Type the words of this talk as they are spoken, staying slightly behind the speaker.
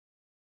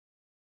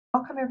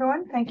Welcome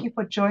everyone. Thank you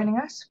for joining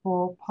us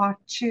for part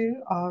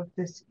 2 of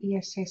this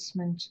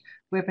e-assessment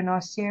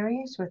webinar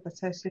series with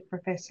Associate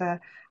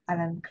Professor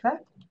Alan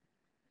Cliff.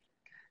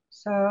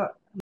 So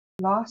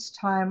last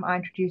time I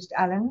introduced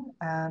Alan,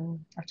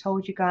 I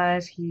told you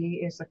guys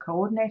he is the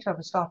coordinator of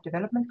a staff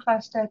development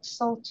cluster at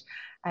CILT,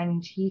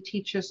 and he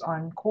teaches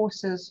on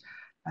courses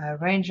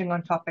ranging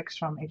on topics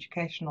from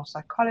educational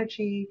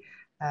psychology,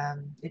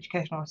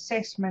 educational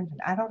assessment and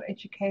adult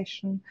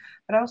education.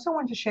 But I also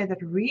want to share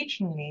that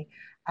regionally,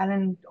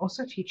 Alan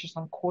also teaches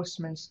on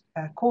courses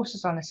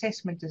on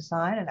assessment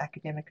design and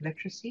academic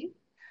literacy.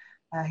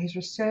 His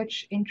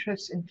research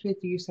interests include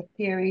the use of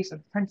theories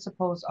and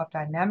principles of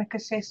dynamic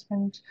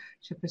assessment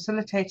to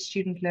facilitate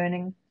student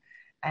learning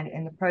and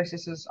in the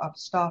processes of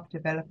staff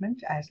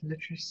development as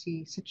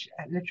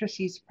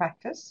literacy's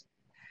practice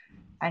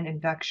and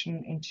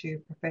induction into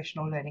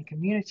professional learning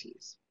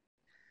communities.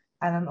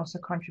 Alan also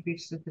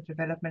contributes to the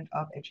development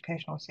of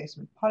educational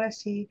assessment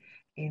policy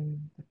in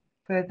the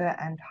further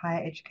and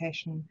higher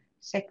education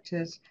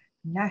sectors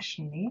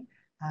nationally.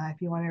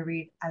 If you want to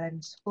read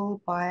Alan's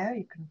full bio,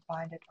 you can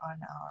find it on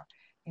our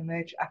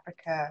Emerge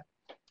Africa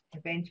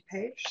event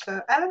page.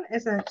 So Alan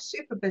is a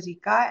super busy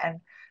guy, and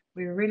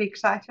we're really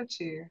excited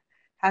to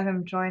have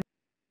him join.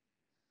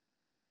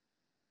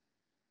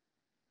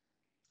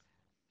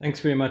 Thanks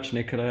very much,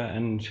 Nicola,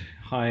 and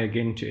hi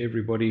again to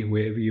everybody,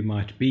 wherever you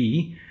might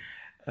be.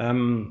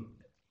 I'm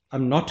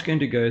not going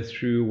to go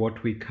through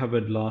what we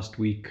covered last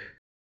week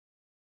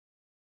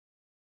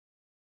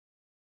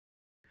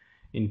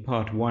in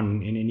part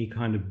 1 in any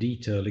kind of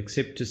detail,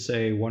 except to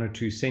say one or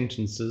two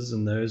sentences,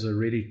 and those are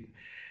really,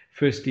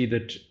 firstly,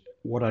 that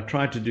what I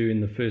tried to do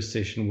in the first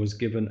session was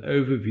give an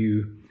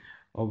overview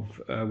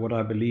of what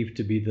I believe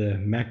to be the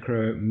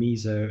macro,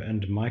 meso,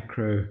 and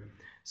micro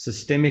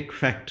systemic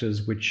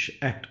factors which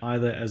act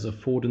either as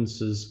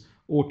affordances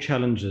or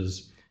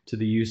challenges to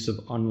the use of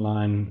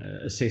online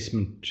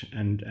assessment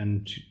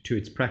and to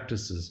its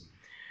practices.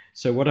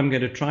 So what I'm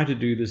going to try to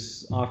do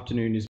this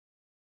afternoon is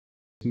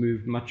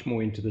move much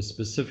more into the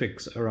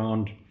specifics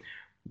around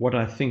what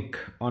I think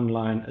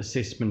online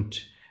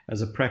assessment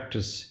as a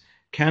practice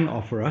can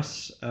offer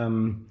us.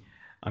 I'm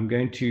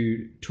going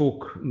to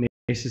talk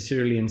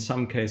necessarily in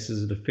some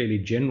cases at a fairly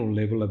general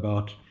level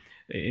about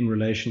in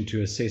relation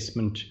to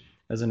assessment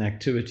as an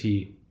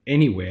activity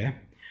anywhere,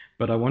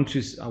 but I want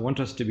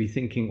us to be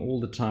thinking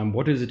all the time,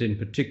 what is it in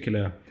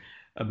particular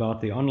about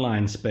the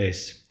online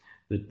space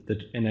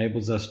that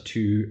enables us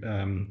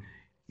to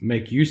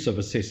make use of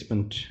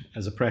assessment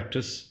as a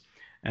practice,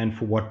 and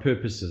for what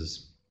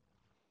purposes.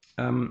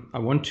 I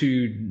want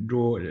to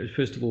draw,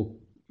 first of all,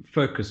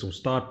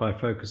 start by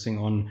focusing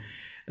on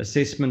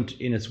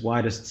assessment in its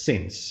widest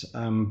sense,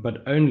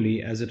 but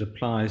only as it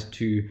applies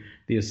to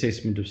the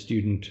assessment of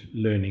student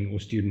learning or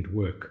student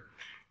work.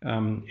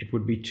 It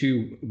would be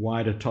too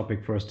wide a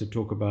topic for us to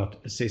talk about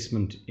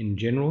assessment in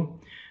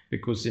general,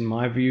 because in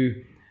my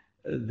view,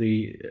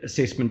 the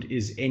assessment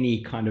is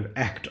any kind of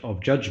act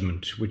of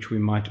judgment which we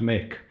might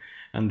make,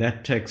 and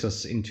that takes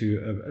us into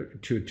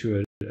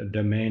a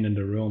domain and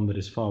a realm that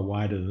is far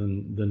wider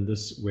than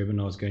this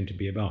webinar is going to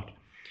be about.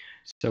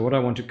 So what I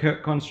want to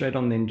concentrate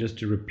on then, just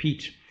to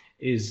repeat,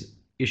 is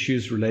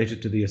issues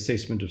related to the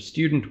assessment of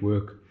student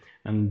work,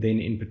 and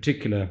then in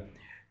particular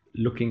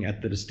looking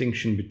at the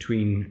distinction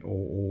between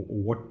or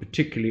what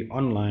particularly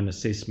online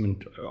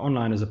assessment,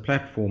 online as a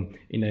platform,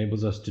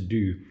 enables us to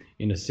do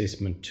in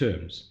assessment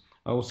terms.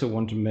 I also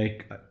want to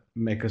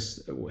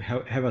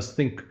have us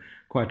think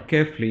quite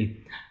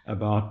carefully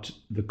about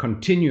the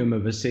continuum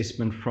of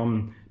assessment,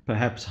 from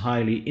perhaps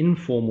highly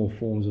informal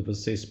forms of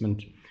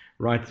assessment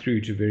right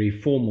through to very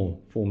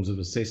formal forms of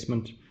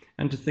assessment,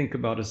 and to think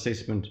about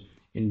assessment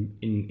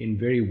in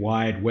very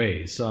wide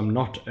ways. So I'm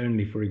not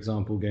only, for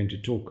example, going to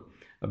talk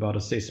about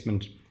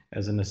assessment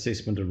as an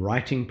assessment of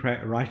writing,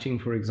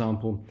 for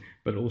example,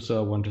 but also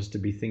I want us to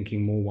be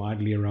thinking more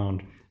widely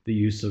around the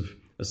use of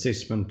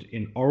assessment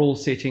in oral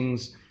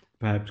settings,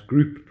 perhaps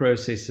group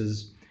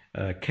processes,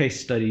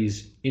 case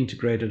studies,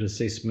 integrated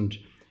assessment.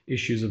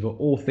 Issues of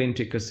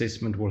authentic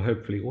assessment will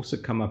hopefully also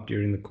come up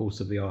during the course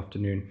of the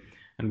afternoon,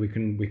 and we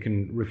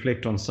can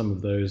reflect on some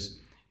of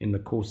those in the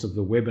course of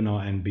the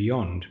webinar and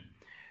beyond.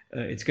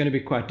 It's going to be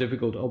quite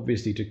difficult,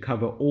 obviously, to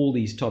cover all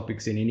these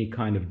topics in any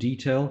kind of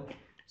detail.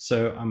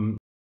 So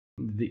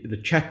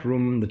the chat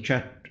room, the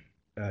chat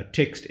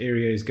text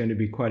area is going to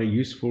be quite a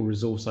useful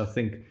resource, I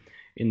think,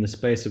 in the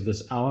space of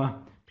this hour,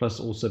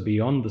 plus also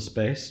beyond the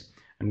space.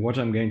 And what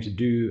I'm going to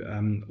do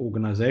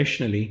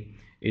organizationally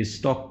is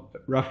stop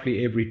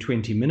roughly every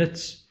 20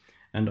 minutes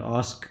and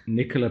ask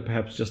Nicola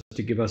perhaps just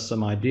to give us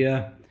some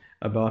idea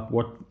about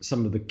what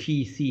some of the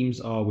key themes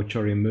are which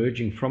are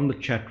emerging from the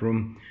chat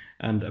room,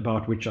 and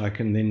about which I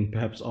can then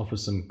perhaps offer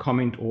some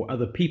comment, or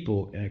other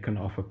people can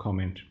offer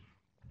comment.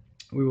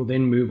 We will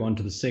then move on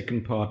to the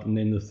second part and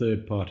then the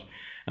third part.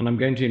 And I'm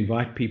going to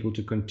invite people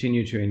to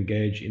continue to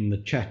engage in the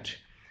chat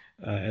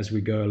as we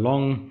go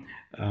along,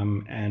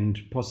 and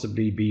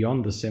possibly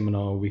beyond the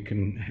seminar, we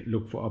can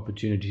look for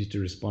opportunities to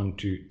respond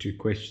to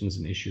questions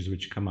and issues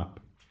which come up.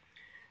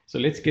 So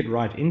let's get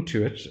right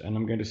into it, and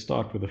I'm going to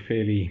start with a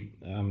fairly,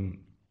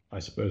 I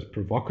suppose,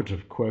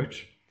 provocative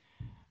quote.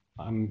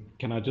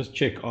 Can I just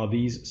check, are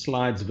these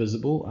slides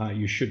visible?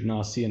 You should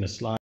now see in a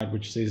slide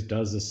which says,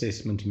 does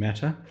assessment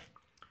matter?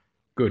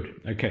 Good.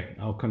 Okay,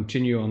 I'll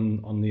continue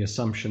on the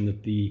assumption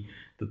that the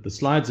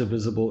slides are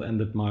visible and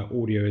that my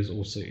audio is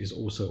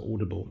also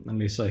audible,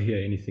 unless I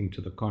hear anything to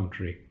the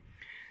contrary.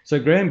 So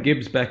Graham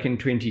Gibbs, back in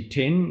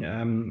 2010,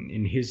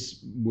 in his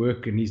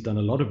work, and he's done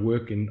a lot of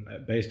work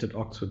based at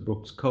Oxford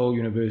Brookes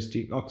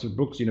University,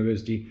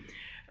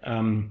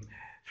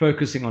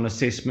 focusing on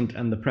assessment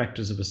and the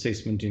practice of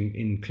assessment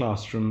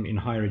in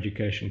higher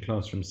education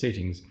classroom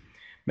settings,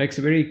 makes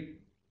a very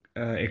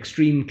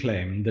extreme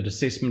claim that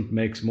assessment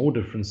makes more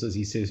difference, as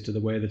he says, to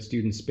the way that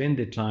students spend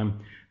their time,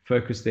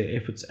 focus their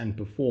efforts and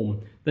perform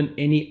than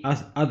any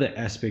other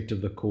aspect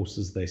of the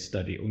courses they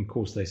study,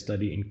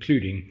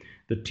 including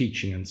the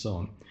teaching and so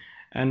on.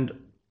 And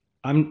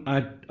I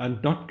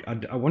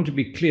want to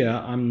be clear,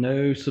 I'm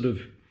no sort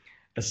of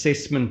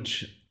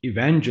assessment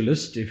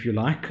evangelist, if you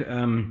like,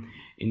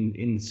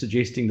 in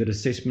suggesting that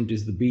assessment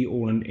is the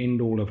be-all and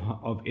end-all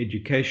of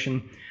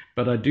education.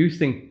 But I do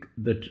think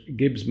that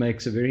Gibbs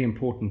makes a very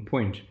important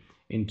point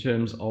in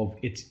terms of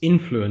its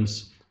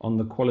influence on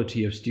the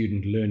quality of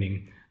student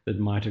learning that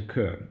might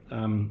occur,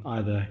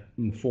 either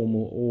in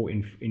formal or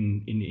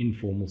in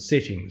informal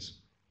settings.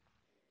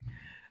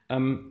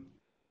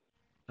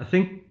 I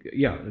think,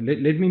 yeah,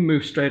 let me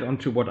move straight on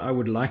to what I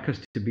would like us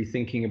to be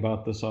thinking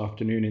about this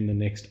afternoon in the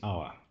next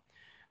hour.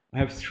 I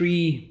have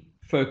three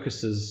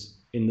focuses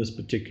in this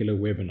particular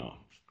webinar.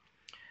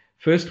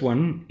 First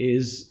one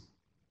is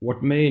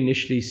what may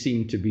initially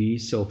seem to be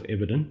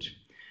self-evident,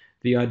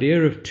 the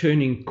idea of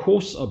turning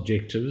course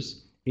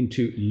objectives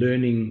into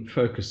learning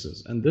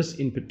focuses, and this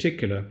in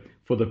particular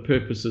for the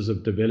purposes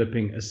of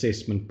developing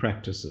assessment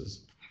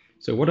practices.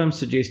 So what I'm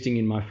suggesting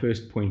in my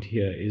first point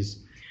here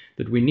is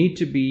that we need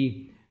to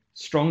be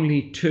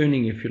strongly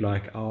turning, if you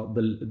like,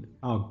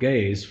 our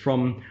gaze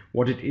from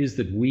what it is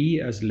that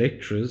we as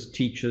lecturers,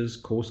 teachers,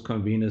 course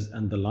conveners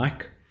and the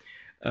like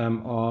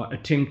are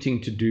attempting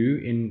to do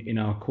in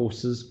our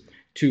courses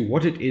to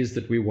what it is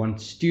that we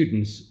want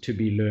students to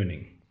be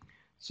learning.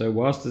 So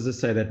whilst, as I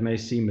say, that may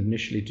seem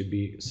initially to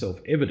be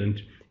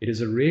self-evident, it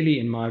is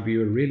in my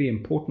view, a really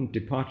important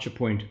departure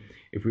point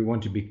if we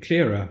want to be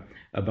clearer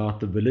about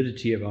the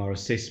validity of our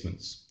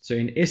assessments. So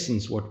in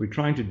essence, what we're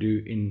trying to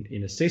do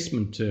in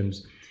assessment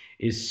terms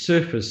is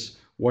surface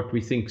what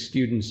we think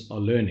students are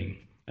learning,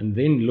 and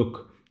then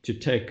look to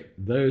take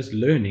those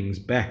learnings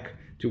back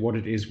to what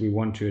it is we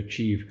want to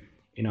achieve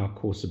in our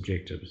course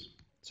objectives.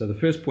 So the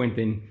first point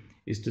then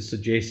is to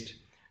suggest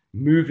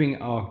moving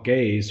our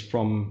gaze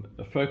from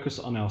a focus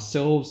on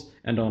ourselves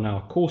and on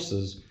our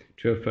courses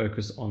to a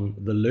focus on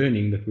the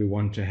learning that we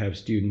want to have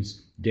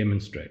students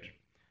demonstrate.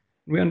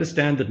 We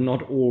understand that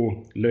not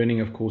all learning,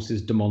 of course,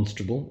 is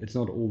demonstrable. It's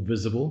not all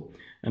visible,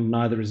 and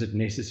neither is it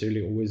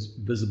necessarily always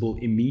visible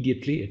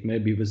immediately. It may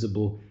be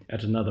visible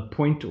at another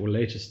point or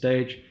later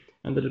stage,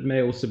 and that it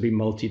may also be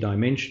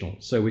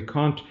multidimensional. So we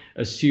can't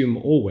assume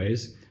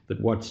always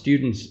that what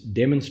students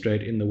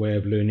demonstrate in the way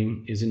of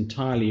learning is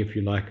entirely, if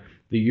you like,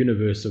 the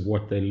universe of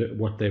what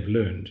they've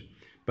learned.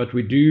 But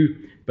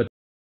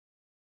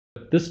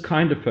this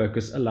kind of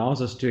focus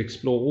allows us to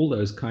explore all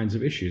those kinds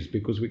of issues,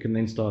 because we can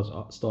then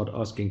start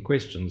asking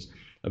questions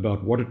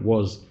about what it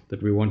was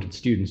that we wanted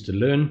students to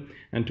learn,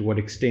 and to what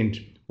extent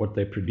what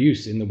they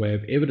produce in the way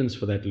of evidence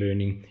for that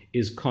learning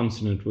is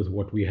consonant with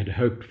what we had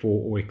hoped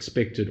for or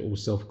expected or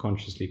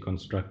self-consciously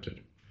constructed.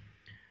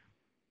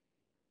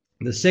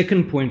 The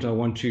second point I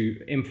want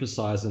to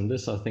emphasize, and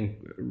this I think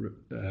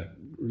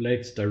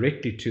relates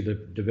directly to the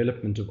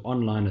development of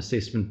online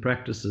assessment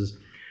practices,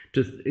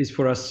 is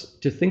for us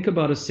to think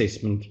about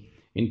assessment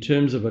in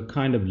terms of a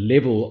kind of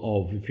level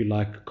of, if you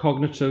like,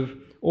 cognitive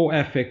or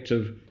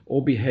affective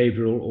or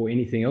behavioral or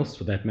anything else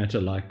for that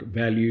matter, like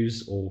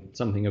values or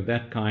something of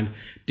that kind,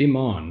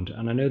 demand.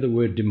 And I know the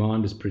word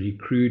demand is pretty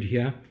crude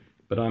here,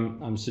 but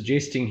I'm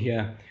suggesting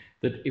here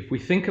that if we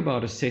think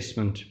about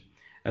assessment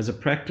as a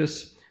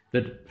practice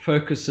that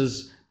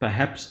focuses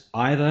perhaps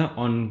either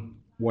on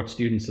what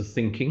students are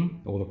thinking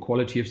or the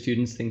quality of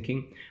students'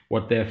 thinking,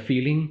 what they're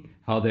feeling,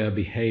 how they are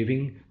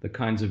behaving, the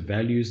kinds of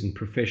values and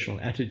professional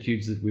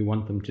attitudes that we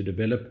want them to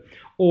develop,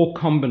 or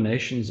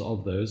combinations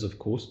of those, of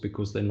course,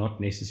 because they're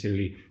not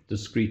necessarily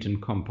discrete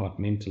and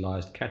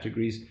compartmentalized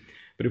categories.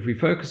 But if we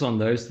focus on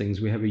those things,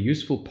 we have a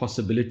useful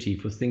possibility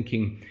for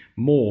thinking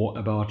more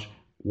about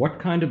what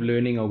kind of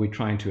learning are we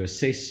trying to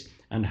assess,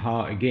 and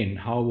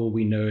how will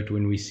we know it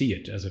when we see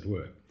it, as it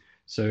were.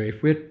 So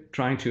if we're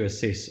trying to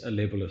assess a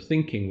level of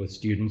thinking with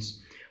students,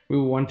 we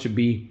will want to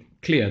be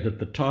clear that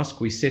the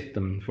task we set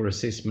them for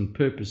assessment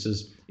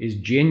purposes is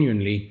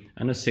genuinely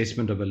an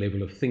assessment of a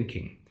level of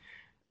thinking,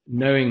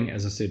 knowing,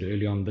 as I said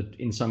earlier on, that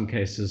in some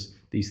cases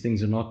these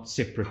things are not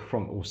separate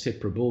from or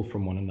separable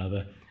from one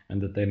another,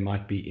 and that they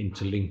might be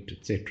interlinked,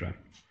 etc.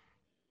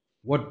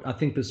 What I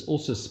think this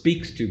also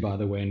speaks to, by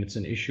the way, and it's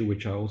an issue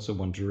which I also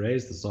want to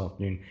raise this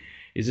afternoon,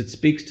 is it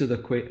speaks to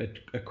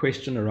a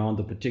question around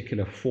the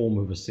particular form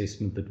of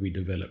assessment that we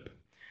develop.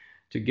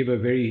 To give a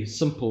very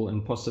simple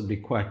and possibly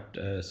quite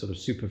sort of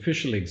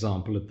superficial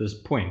example at this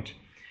point,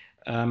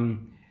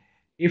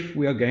 if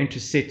we are going to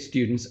set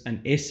students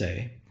an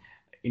essay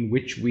in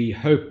which we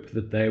hope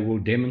that they will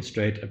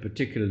demonstrate a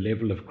particular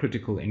level of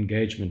critical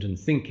engagement and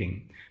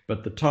thinking,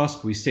 but the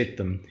task we set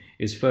them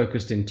is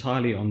focused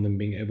entirely on them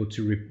being able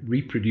to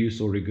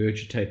reproduce or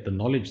regurgitate the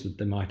knowledge that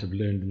they might have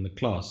learned in the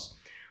class,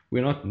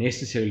 we're not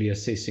necessarily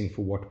assessing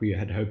for what we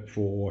had hoped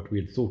for or what we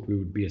had thought we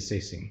would be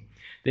assessing.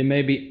 There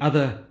may be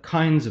other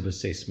kinds of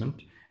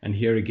assessment, and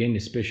here again,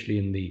 especially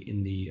in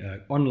the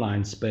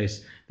online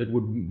space, that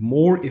would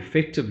more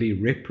effectively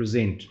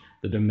represent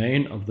the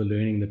domain of the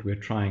learning that we're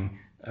trying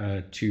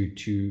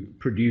to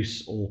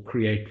produce or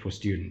create for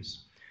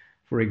students.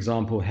 For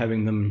example,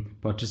 having them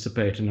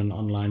participate in an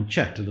online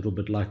chat, a little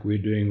bit like we're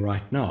doing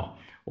right now,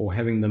 or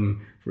having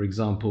them, for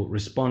example,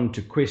 respond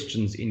to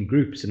questions in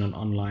groups in an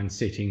online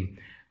setting,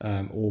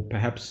 or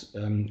perhaps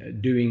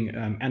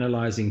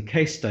analyzing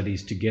case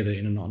studies together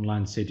in an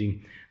online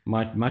setting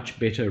might much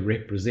better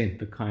represent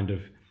the kind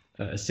of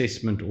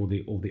assessment or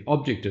the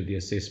object of the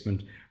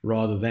assessment,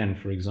 rather than,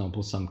 for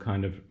example, some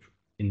kind of,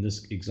 in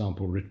this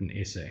example, written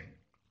essay.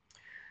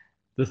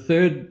 The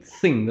third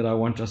thing that I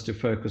want us to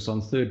focus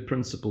on, third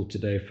principle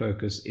today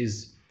focus,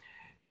 is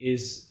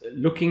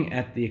looking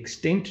at the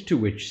extent to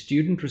which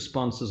student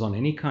responses on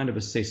any kind of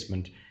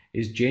assessment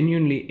is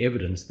genuinely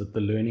evidence that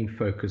the learning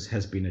focus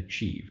has been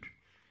achieved.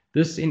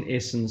 This, in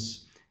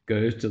essence,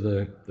 goes to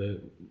the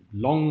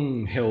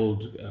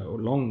long-held,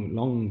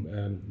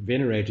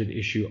 venerated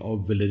issue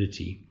of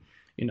validity.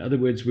 In other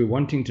words, we're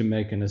wanting to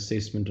make an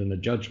assessment and a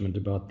judgment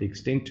about the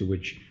extent to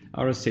which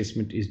our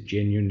assessment is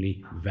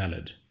genuinely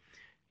valid.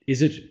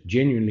 Is it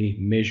genuinely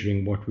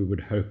measuring what we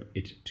would hope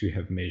it to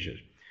have measured?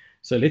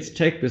 So let's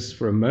take this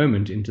for a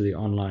moment into the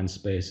online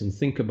space and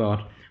think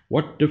about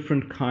what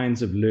different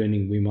kinds of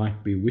learning we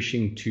might be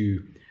wishing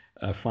to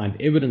find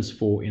evidence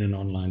for in an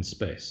online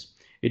space.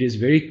 It is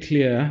very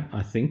clear,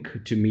 I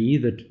think, to me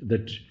that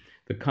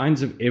the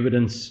kinds of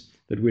evidence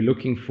that we're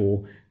looking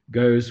for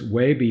goes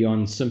way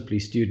beyond simply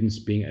students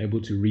being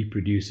able to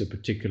reproduce a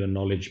particular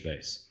knowledge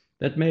base.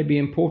 That may be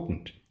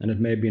important, and it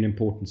may be an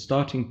important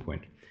starting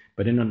point.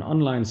 But in an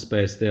online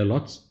space, there are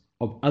lots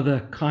of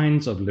other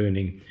kinds of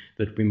learning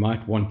that we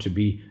might want to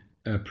be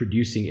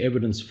producing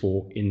evidence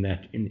for in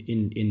that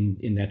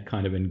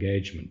kind of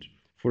engagement.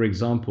 For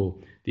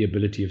example, the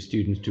ability of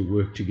students to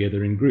work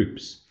together in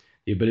groups,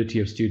 the ability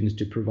of students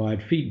to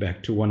provide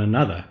feedback to one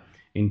another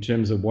in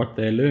terms of what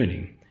they're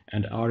learning,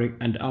 and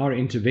our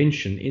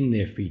intervention in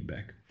their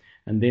feedback.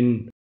 And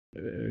then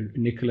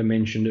Nicola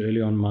mentioned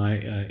earlier on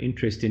my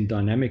interest in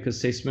dynamic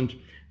assessment,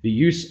 the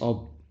use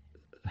of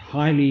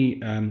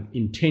highly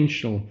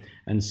intentional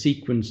and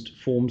sequenced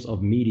forms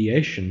of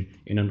mediation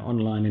in an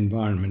online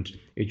environment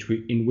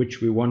in which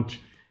we want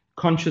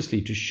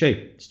consciously to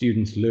shape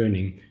students'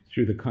 learning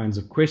through the kinds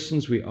of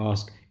questions we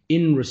ask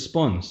in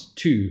response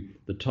to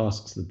the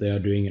tasks that they are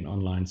doing in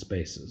online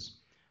spaces.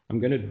 I'm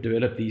going to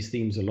develop these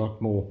themes a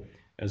lot more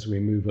as we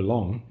move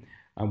along.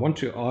 I want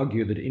to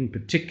argue that in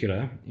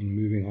particular, in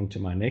moving on to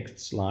my next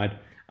slide,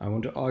 I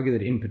want to argue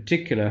that in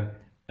particular,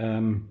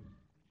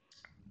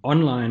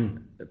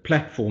 online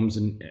platforms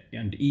and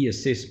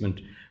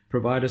e-assessment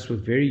provide us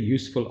with very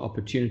useful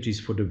opportunities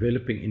for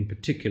developing, in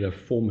particular,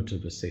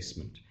 formative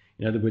assessment.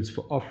 In other words,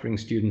 for offering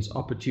students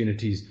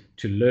opportunities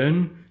to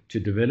learn, to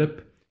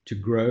develop, to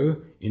grow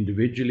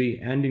individually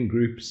and in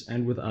groups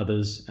and with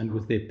others and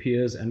with their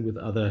peers and with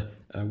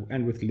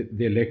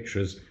their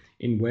lecturers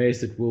in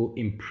ways that will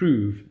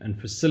improve and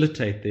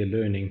facilitate their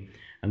learning,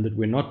 and that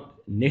we're not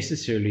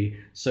necessarily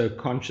so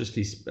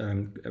consciously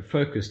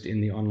focused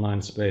in the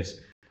online space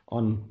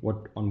on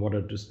what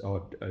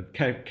are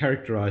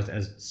characterized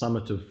as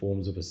summative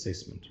forms of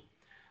assessment.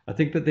 I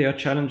think that there are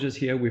challenges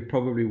here. We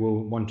probably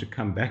will want to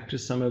come back to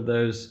some of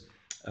those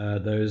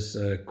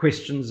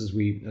questions as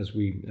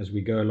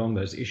we go along,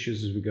 those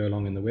issues as we go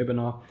along in the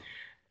webinar.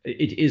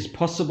 It is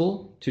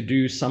possible to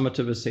do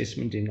summative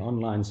assessment in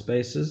online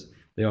spaces.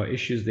 There are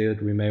issues there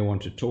that we may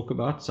want to talk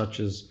about, such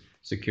as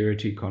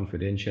security,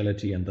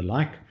 confidentiality, and the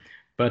like.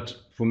 But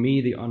for me,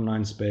 the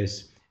online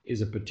space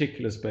is a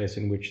particular space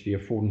in which the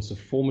affordance of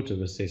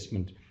formative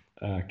assessment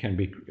can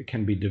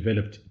be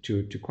developed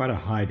to quite a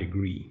high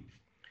degree.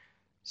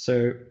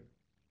 So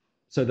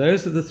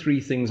those are the three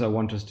things I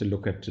want us to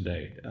look at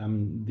today.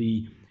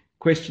 The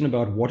question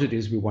about what it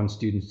is we want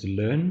students to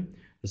learn.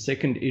 The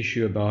second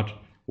issue about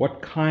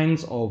what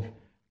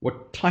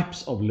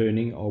types of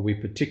learning are we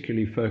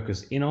particularly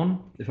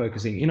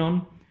focusing in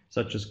on,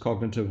 such as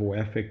cognitive or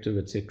affective,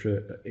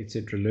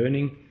 etc.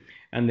 learning.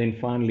 And then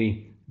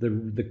finally,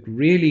 the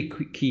really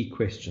key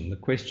question, the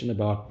question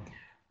about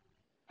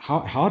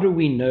how do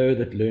we know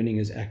that learning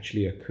has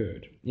actually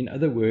occurred? In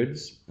other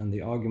words, and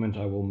the argument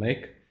I will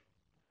make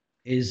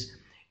is,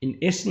 in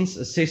essence,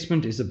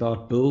 assessment is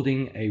about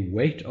building a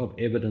weight of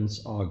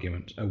evidence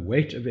argument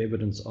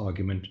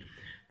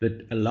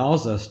that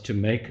allows us to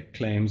make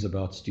claims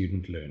about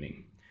student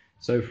learning.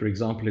 So, for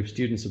example, if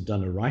students have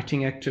done a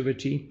writing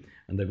activity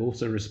and they've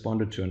also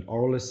responded to an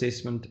oral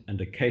assessment and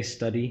a case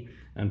study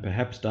and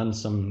perhaps done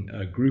some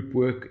group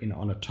work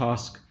on a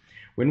task,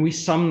 when we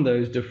sum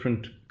those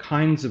different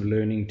kinds of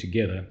learning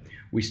together,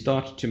 we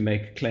start to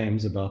make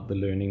claims about the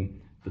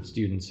learning that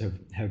students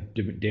have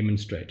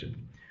demonstrated.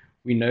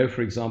 We know,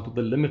 for example,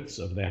 the limits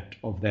of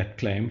that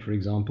claim. For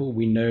example,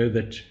 we know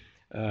that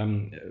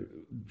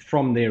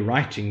from their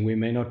writing, we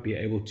may not be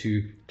able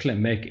to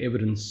make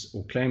evidence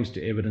or claims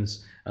to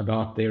evidence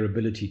about their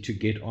ability to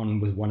get on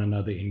with one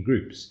another in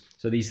groups.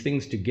 So these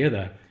things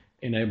together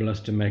enable us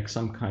to make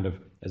some kind of,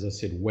 as I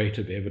said, weight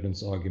of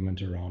evidence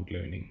argument around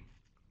learning.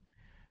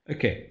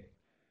 Okay,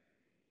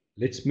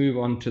 let's move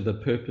on to the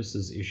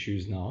purposes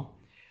issues now.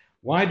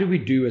 Why do we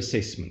do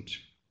assessment?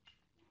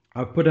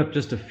 I've put up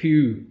just a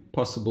few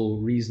possible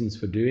reasons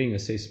for doing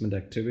assessment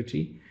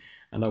activity,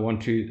 and I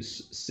want to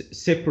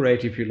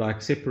separate, if you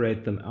like,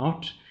 separate them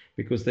out,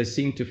 because they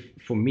seem to,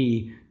 for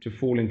me, to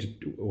fall into,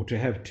 or to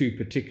have two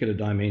particular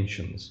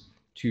dimensions,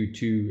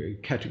 two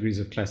categories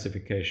of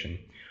classification.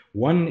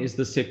 One is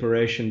the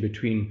separation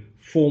between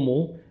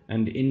formal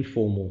and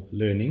informal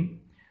learning,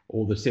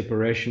 or the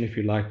separation, if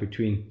you like,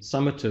 between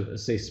summative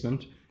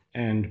assessment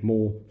and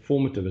more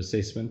formative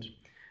assessment.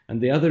 And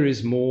the other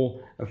is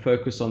more a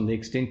focus on the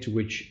extent to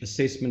which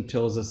assessment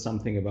tells us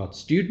something about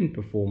student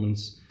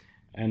performance,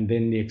 and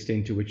then the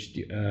extent to which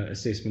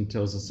assessment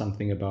tells us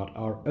something about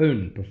our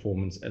own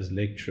performance as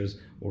lecturers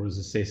or as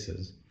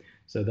assessors.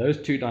 So those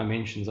two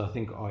dimensions, I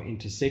think, are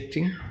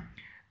intersecting.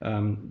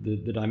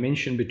 The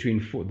dimension between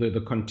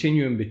the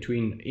continuum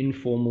between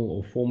informal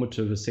or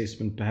formative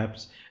assessment,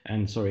 perhaps,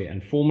 and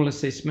formal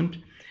assessment,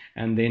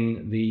 and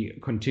then the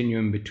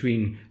continuum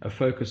between a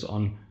focus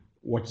on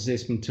what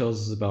assessment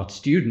tells us about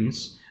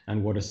students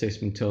and what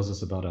assessment tells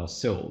us about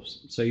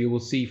ourselves. So you will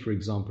see, for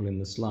example, in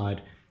the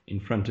slide in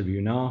front of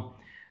you now,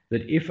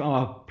 that if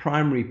our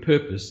primary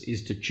purpose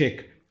is to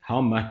check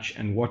how much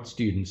and what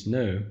students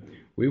know,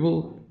 we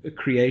will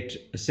create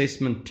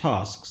assessment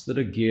tasks that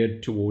are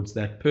geared towards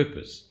that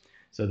purpose.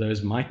 So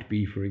those might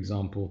be, for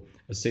example,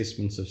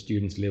 assessments of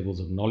students' levels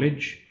of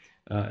knowledge,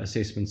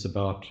 assessments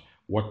about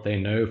what they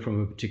know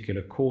from a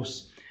particular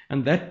course.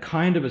 And that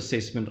kind of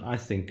assessment, I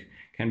think,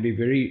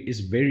 is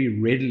very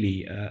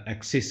readily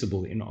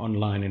accessible in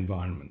online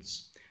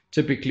environments.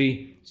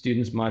 Typically,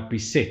 students might be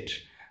set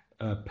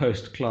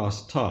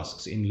post-class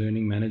tasks in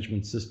learning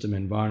management system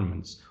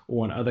environments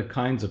or on other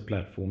kinds of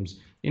platforms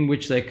in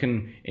which they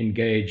can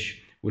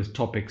engage with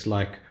topics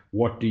like,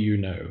 what do you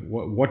know?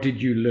 What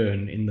did you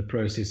learn in the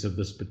process of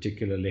this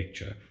particular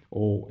lecture?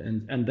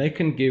 And they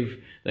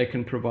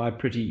can provide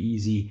pretty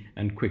easy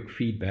and quick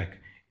feedback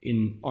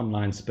in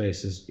online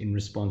spaces in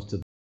response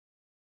to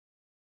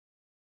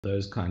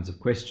those kinds of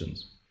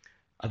questions.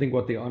 I think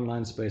what the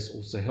online space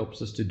also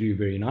helps us to do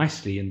very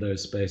nicely in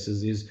those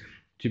spaces is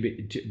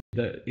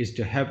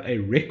to have a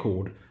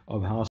record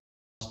of how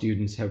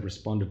students have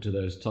responded to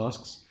those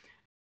tasks,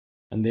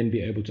 and then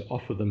be able to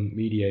offer them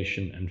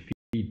mediation and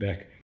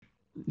feedback,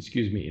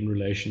 in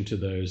relation to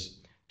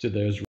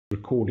those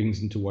recordings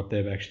and to what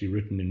they've actually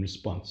written in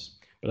response.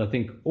 But I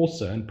think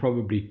also, and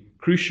probably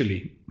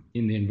crucially,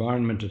 in the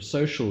environment of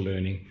social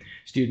learning,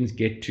 students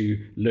get to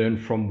learn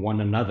from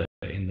one another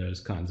in those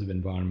kinds of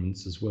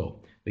environments as well.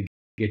 They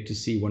get to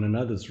see one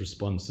another's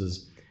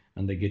responses,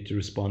 and they get to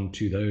respond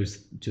to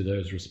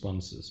those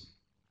responses.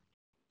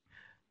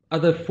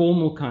 Other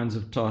formal kinds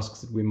of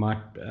tasks that we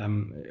might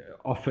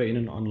offer in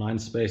an online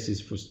space is,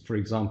 for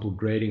example,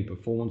 grading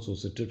performance or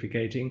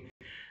certificating,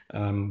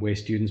 where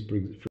students,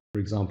 for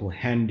example,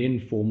 hand in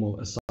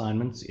formal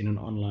assignments in an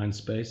online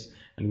space,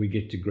 and we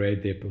get to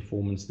grade their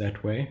performance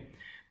that way.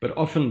 But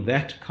often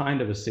that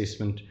kind of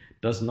assessment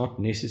does not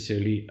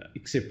necessarily,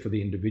 except for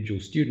the individual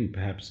student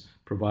perhaps,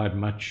 provide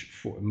much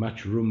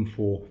room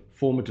for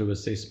formative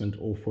assessment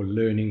or for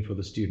learning for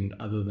the student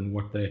other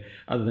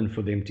than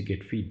for them to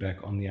get feedback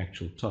on the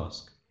actual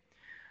task.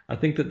 I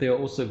think that there are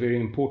also very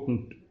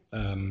important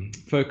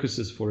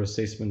focuses for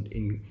assessment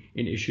in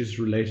issues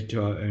related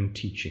to our own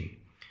teaching.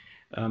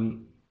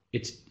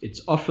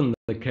 It's often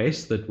the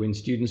case that when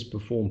students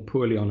perform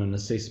poorly on an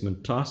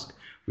assessment task,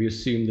 we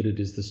assume that it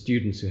is the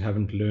students who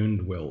haven't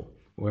learned well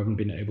or haven't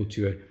been able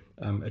to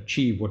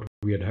achieve what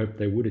we had hoped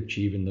they would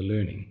achieve in the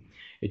learning.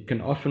 It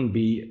can often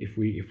be, if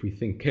we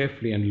think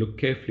carefully and look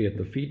carefully at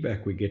the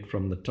feedback we get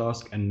from the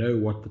task and know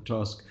what the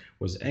task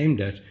was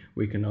aimed at,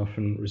 we can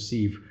often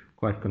receive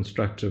quite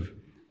constructive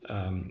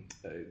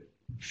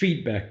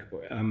feedback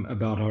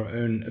about our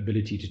own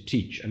ability to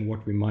teach and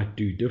what we might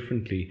do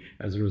differently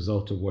as a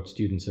result of what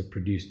students have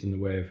produced in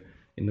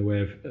the way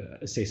of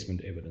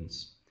assessment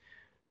evidence.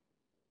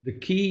 The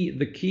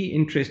key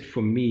interest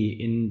for me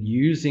in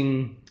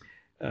using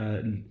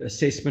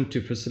assessment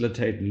to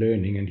facilitate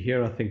learning, and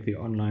here I think the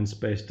online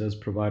space does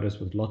provide us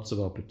with lots of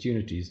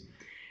opportunities,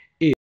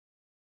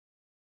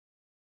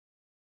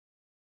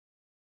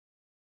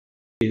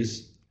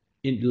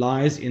 it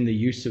lies in the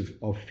use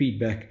of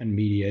feedback and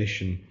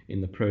mediation in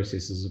the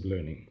processes of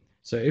learning.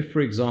 So if, for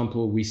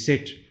example, we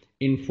set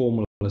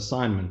informal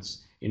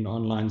assignments in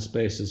online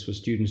spaces for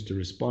students to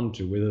respond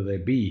to, whether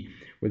it be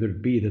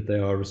that they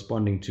are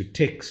responding to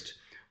text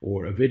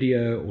or a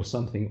video or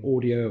something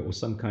audio or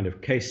some kind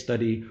of case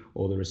study,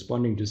 or they're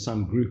responding to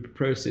some group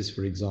process,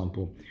 for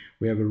example.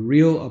 We have a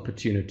real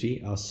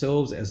opportunity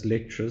ourselves as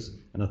lecturers,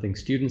 and I think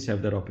students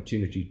have that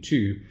opportunity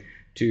too,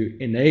 to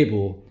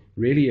enable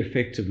really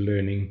effective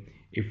learning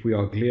if we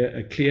are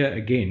clear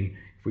again.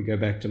 If we go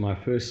back to my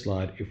first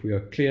slide, if we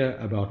are clear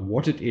about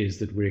what it is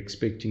that we're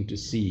expecting to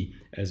see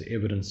as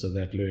evidence of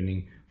that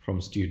learning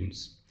from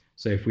students.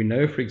 So if we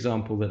know, for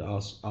example, that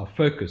our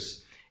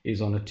focus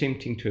is on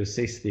attempting to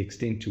assess the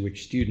extent to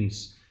which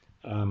students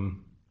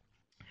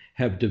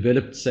have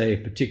developed, say,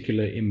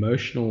 particular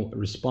emotional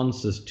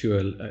responses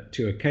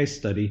to a case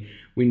study,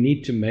 we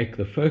need to make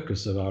the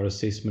focus of our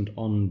assessment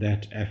on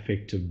that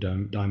affective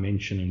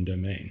dimension and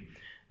domain.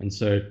 And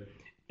so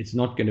it's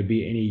not going to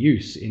be any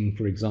use in,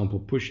 for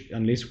example,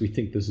 unless we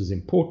think this is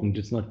important,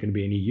 it's not going to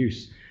be any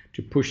use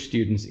to push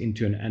students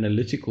into an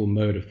analytical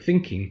mode of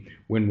thinking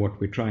when what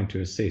we're trying to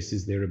assess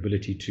is their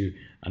ability to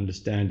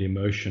understand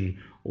emotion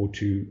or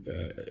to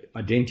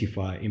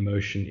identify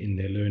emotion in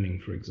their learning,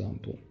 for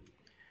example.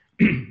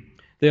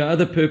 There are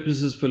other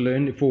purposes for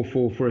learning,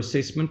 for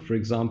assessment, for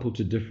example,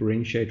 to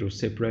differentiate or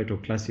separate or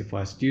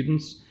classify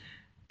students.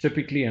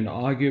 Typically and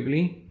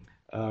arguably,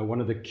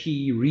 one of the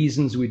key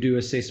reasons we do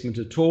assessment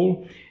at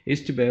all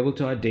is to be able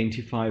to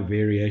identify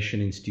variation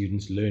in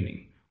students'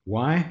 learning.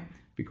 Why?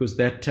 Because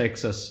that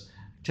takes us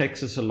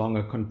along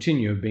a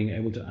continuum of being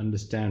able to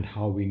understand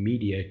how we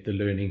mediate the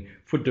learning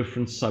for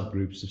different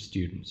subgroups of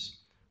students.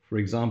 For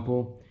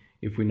example,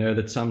 if we know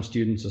that some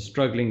students are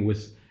struggling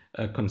with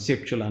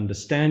conceptual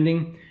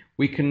understanding,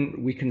 we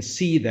can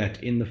see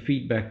that in the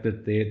feedback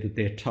that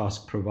their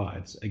task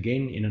provides.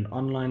 Again, in an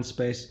online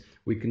space,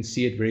 we can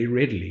see it very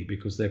readily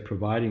because they're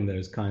providing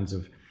those kinds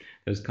of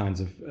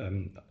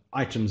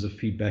items of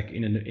feedback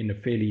in a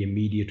fairly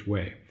immediate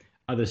way.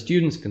 Other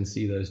students can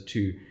see those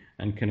too,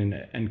 and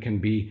can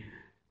be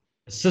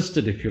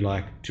assisted, if you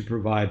like, to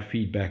provide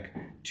feedback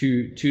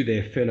to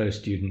their fellow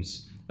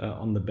students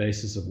on the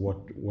basis of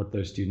what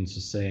those students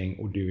are saying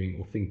or doing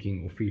or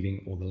thinking or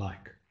feeling or the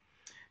like.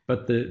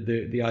 But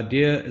the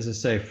idea, as I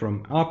say,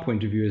 from our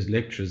point of view as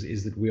lecturers,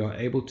 is that we are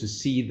able to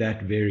see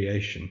that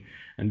variation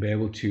and be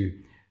able to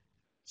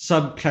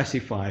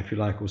subclassify, if you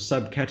like, or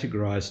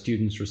subcategorize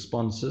students'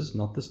 responses,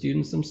 not the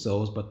students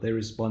themselves, but their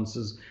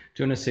responses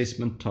to an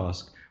assessment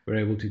task. We're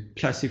able to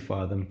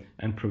classify them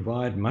and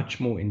provide much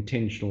more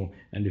intentional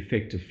and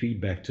effective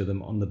feedback to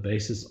them on the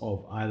basis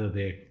of either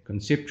their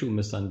conceptual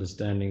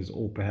misunderstandings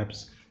or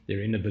perhaps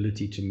their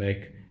inability to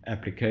make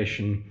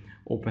application,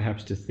 or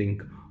perhaps to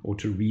think or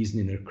to reason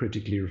in a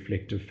critically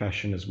reflective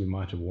fashion as we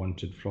might have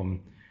wanted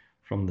from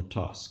the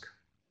task.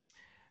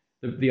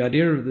 The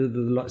idea of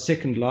the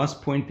second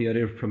last point, the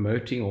idea of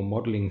promoting or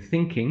modeling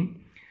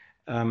thinking,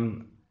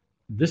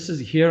 this is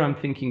here I'm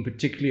thinking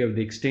particularly of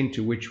the extent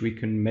to which we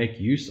can make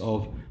use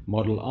of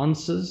model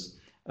answers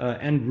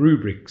and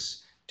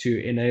rubrics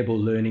to enable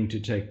learning to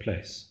take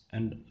place.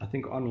 And I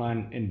think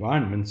online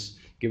environments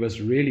give us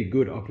really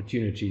good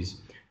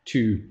opportunities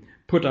to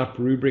put up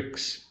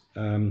rubrics,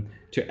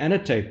 to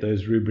annotate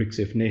those rubrics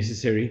if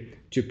necessary,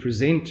 to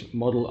present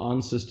model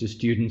answers to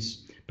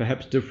students,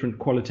 perhaps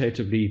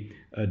qualitatively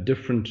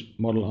different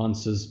model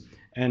answers,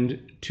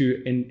 and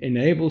to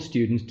enable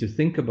students to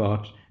think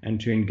about and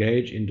to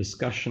engage in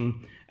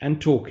discussion and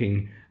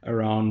talking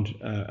around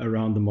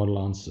the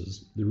model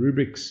answers. The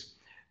rubrics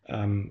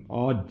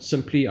are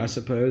simply, I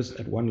suppose,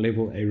 at one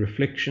level, a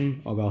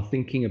reflection of our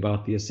thinking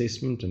about the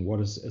assessment and what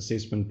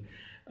assessment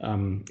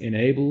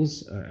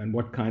enables and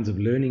what kinds of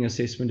learning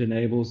assessment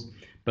enables,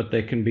 but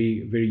they can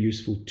be very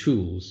useful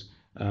tools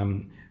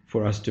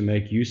for us to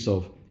make use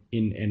of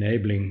in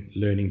enabling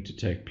learning to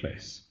take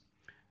place.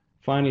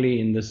 Finally,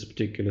 in this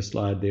particular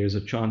slide, there is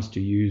a chance to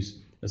use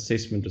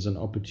assessment as an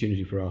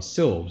opportunity for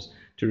ourselves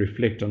to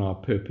reflect on our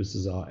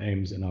purposes, our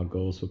aims, and our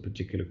goals for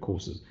particular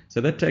courses.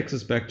 So that takes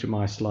us back to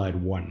my slide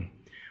 1,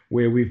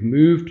 where we've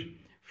moved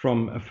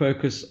from a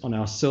focus on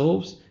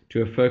ourselves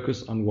to a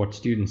focus on what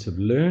students have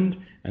learned,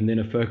 and then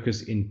a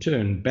focus in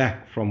turn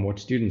back from what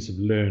students have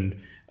learned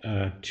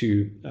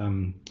to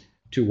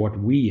what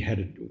we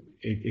had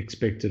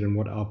expected and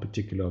what our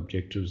particular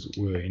objectives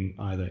were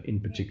in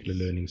particular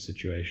learning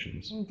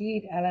situations.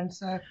 Indeed, Alan.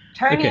 So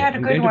Tony had a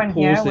good one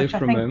here, which I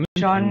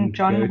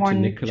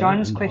think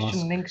John's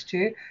question links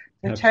to.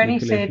 So Tony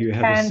said,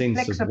 can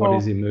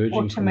flexible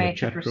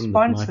automated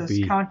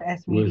responses count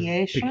as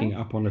mediation? Picking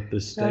up on at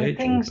this stage,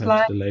 so things or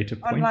perhaps like a later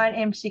point.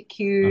 Online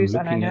MCQs,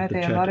 and I know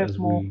there are a lot of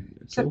more talk.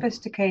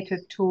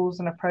 sophisticated tools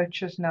and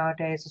approaches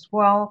nowadays as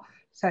well,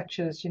 such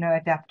as,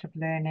 adaptive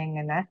learning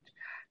and that.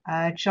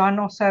 John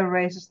also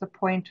raises the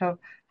point of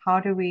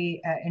how do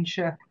we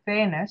ensure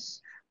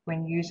fairness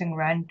when using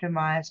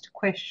randomized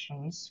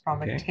questions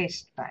from a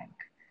test bank.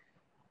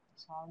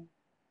 So,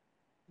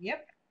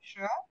 yep,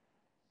 sure.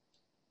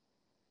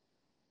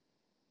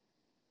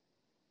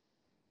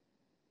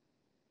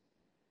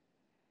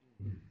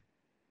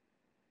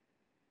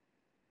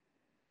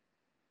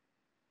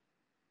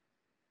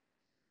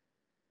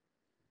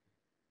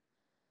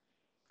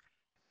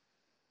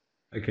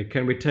 Okay,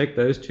 can we take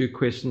those two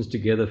questions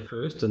together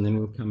first, and then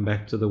we'll come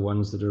back to the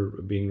ones that are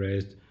being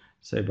raised,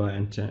 say, by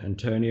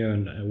Antonio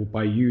and or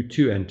by you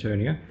too,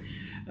 Antonio.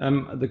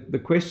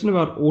 The question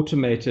about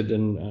automated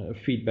and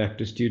feedback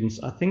to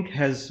students, I think,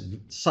 has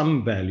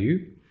some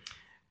value.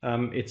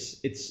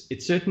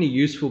 It's certainly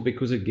useful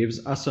because it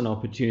gives us an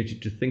opportunity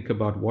to think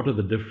about what are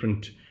the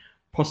different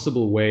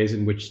possible ways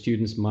in which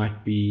students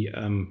might be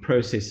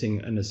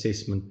processing an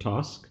assessment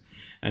task,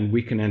 and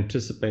we can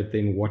anticipate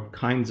then what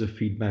kinds of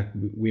feedback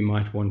we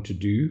might want to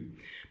do.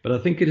 But I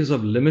think it is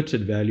of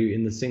limited value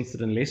in the sense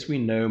that unless we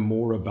know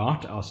more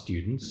about our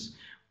students,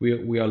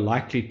 we are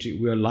likely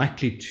to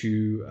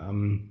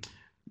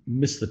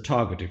miss the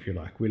target, if you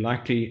like. We're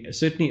likely,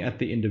 certainly at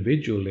the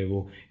individual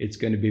level, it's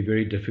going to be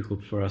very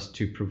difficult for us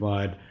to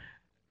provide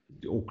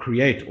or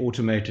create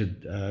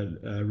automated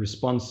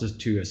responses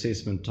to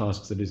assessment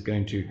tasks that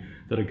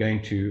are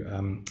going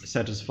to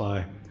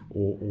satisfy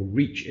or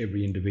reach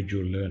every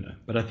individual learner.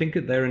 But I think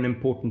that they're an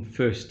important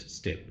first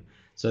step.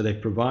 So they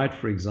provide,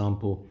 for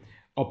example,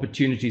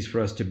 opportunities for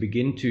us to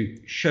begin to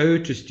show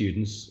to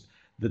students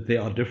that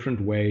there are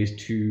different ways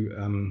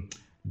to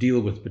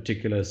deal with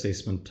particular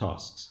assessment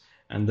tasks,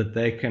 and that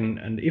they can,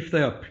 and if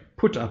they are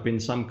put up in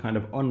some kind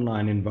of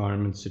online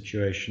environment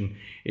situation,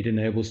 it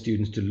enables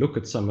students to look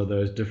at some of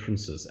those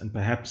differences and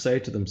perhaps say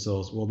to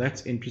themselves, well,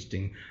 that's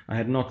interesting. I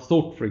had not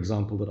thought, for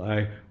example, that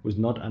I was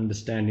not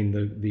understanding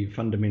the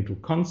fundamental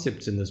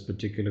concepts in this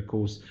particular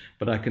course,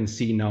 but I can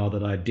see now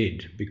that I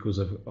did because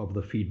of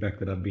the feedback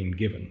that I've been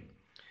given.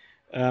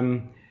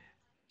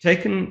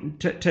 Taken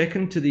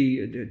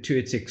to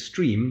its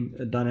extreme,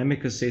 a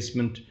dynamic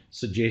assessment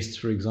suggests,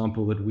 for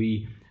example, that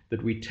we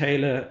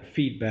tailor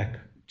feedback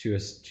to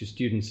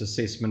students'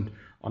 assessment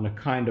on a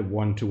kind of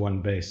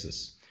one-to-one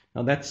basis.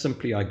 Now that's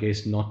simply, I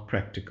guess, not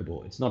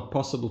practicable. It's not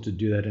possible to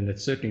do that, and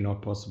it's certainly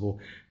not possible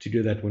to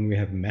do that when we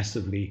have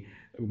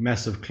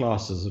massive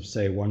classes of,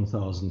 say,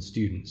 1,000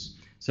 students.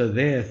 So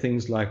there,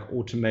 things like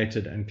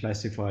automated and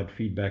classified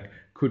feedback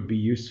could be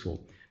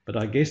useful, but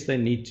I guess they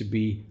need to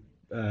be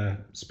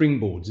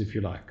springboards, if you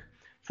like,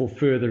 for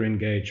further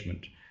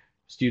engagement.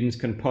 Students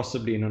can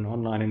possibly, in an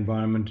online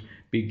environment,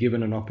 be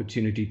given an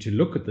opportunity to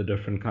look at the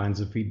different kinds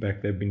of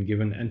feedback they've been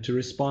given and to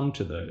respond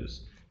to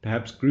those.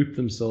 Perhaps group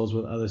themselves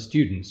with other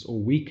students, or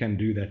we can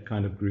do that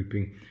kind of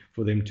grouping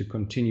for them to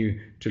continue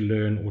to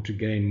learn or to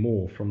gain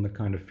more from the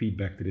kind of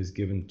feedback that is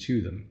given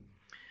to them.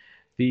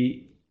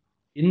 In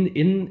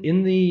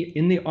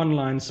the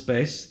online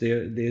space,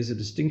 there's a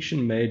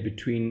distinction made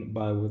between,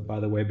 by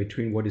the way,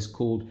 between what is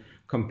called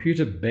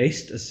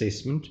computer-based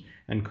assessment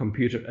and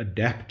computer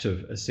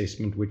adaptive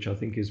assessment, which I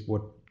think is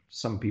what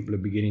some people are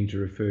beginning to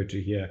refer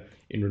to here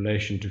in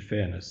relation to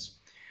fairness.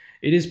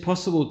 It is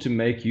possible to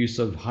make use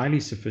of highly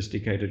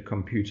sophisticated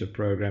computer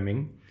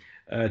programming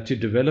to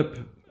develop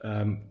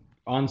to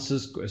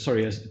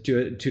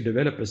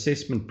develop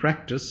assessment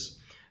practice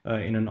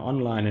in an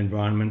online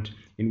environment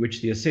in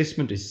which the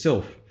assessment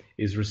itself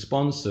is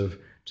responsive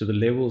to the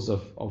levels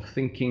of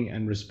thinking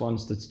and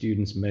response that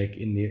students make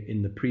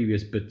in the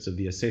previous bits of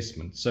the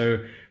assessment.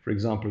 So, for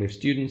example, if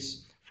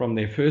students from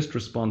their first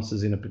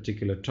responses in a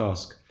particular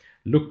task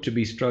look to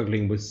be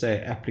struggling with,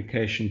 say,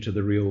 application to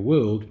the real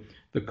world,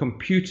 the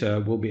computer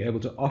will be able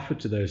to offer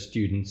to those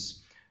students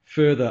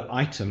further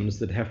items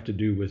that have to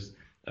do with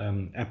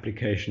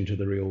application to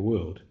the real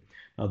world.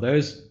 Now,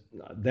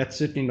 that's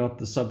certainly not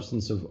the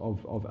substance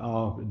of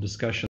our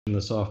discussion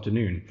this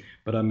afternoon,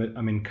 but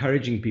I'm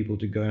encouraging people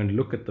to go and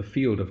look at the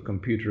field of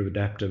computer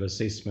adaptive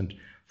assessment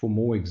for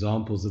more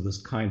examples of this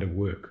kind of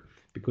work,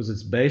 because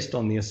it's based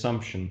on the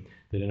assumption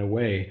that, in a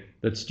way,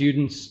 that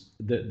students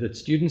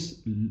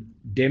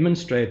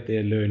demonstrate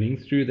their learning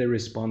through their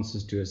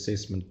responses to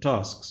assessment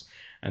tasks,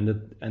 and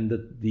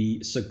that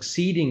the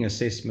succeeding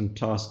assessment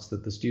tasks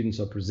that the students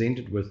are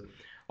presented with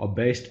are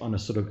based on a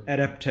sort of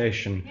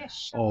adaptation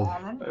of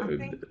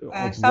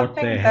what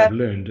they have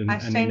learned and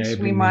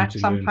enabling them to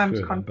learn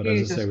further. But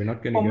as I say, we're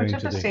not going to go into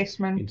the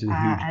huge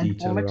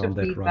detail around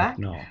that right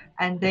now.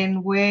 And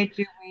then where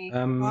do we,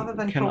 rather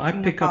than can I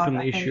pick up on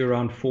the issue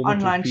around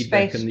formative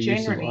feedback and the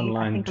use of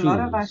online tools, a lot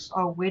of us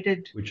are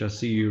wedded which I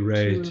see you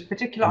raised to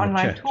particular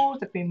online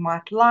tools that we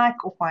might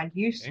like or find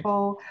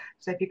useful. Okay.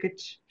 So if you could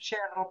share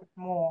a little bit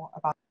more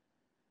about.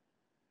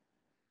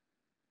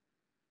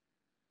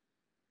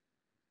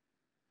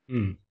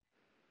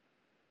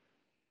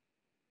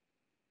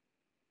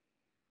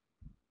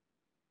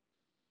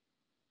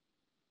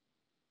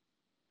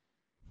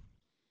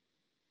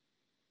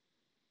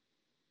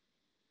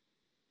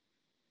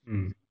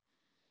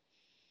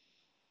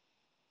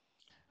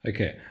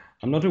 Okay,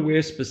 I'm not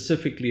aware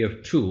specifically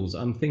of tools.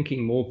 I'm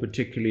thinking more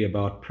particularly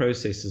about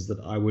processes that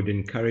I would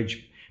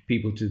encourage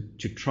people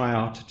to try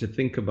out, to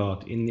think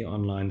about in the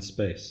online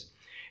space.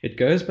 It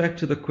goes back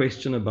to the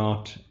question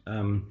about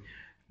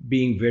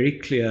being very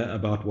clear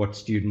about what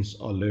students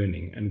are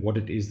learning and what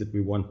it is that we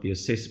want the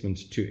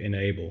assessment to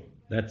enable.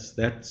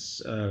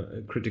 That's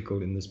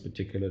critical in this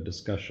particular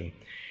discussion.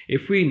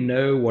 If we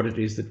know what it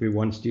is that we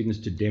want students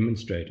to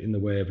demonstrate in the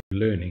way of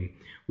learning,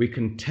 we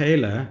can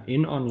tailor,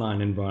 in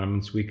online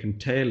environments, we can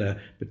tailor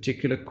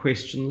particular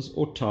questions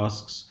or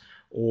tasks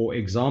or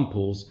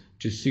examples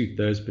to suit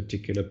those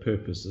particular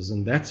purposes.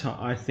 And that's how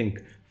I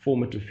think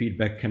formative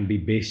feedback can be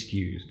best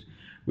used.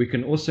 We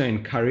can also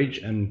encourage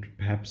and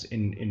perhaps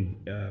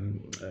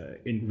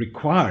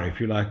require, if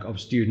you like, of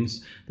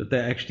students that they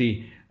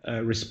actually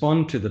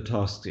respond to the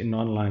tasks in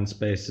online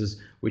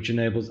spaces, which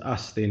enables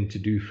us then to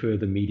do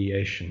further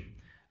mediation.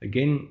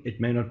 Again,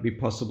 it may not be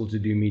possible to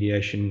do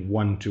mediation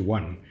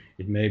one-to-one.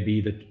 It may be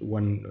that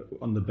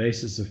on the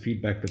basis of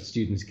feedback that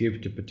students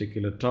give to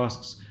particular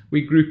tasks,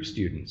 we group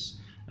students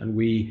and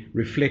we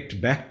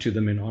reflect back to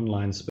them in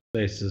online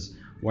spaces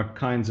what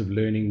kinds of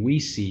learning we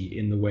see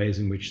in the ways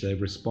in which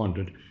they've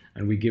responded,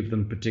 and we give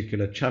them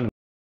particular challenges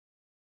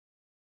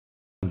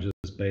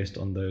based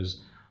on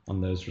those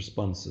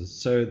responses.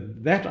 So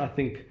that, I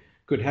think,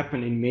 could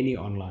happen in many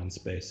online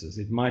spaces.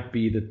 It might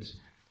be that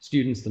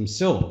students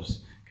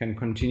themselves can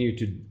continue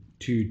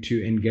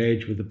to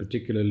engage with the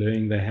particular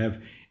learning they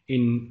have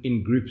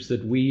in groups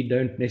that we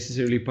don't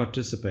necessarily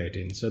participate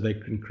in. So they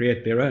can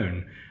create their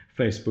own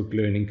Facebook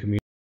learning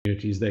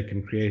communities, they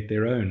can create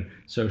their own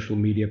social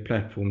media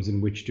platforms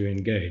in which to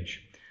engage.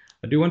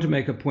 I do want to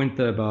make a point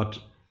though about,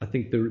 I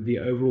think, the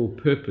overall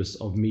purpose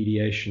of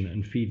mediation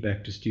and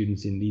feedback to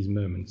students in these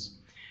moments.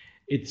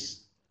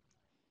 It's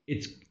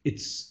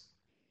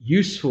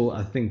useful,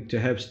 I think, to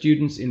have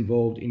students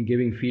involved in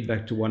giving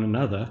feedback to one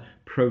another,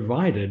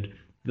 provided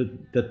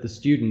that the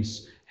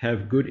students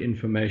have good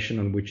information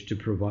on which to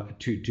provide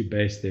to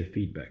base their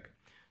feedback.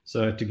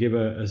 So to give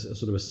a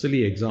sort of a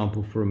silly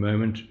example for a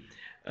moment,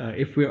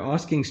 if we're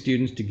asking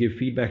students to give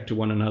feedback to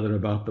one another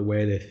about the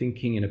way they're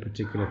thinking in a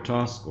particular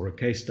task or a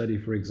case study,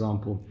 for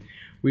example,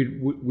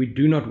 we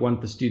do not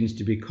want the students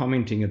to be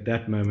commenting at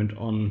that moment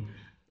on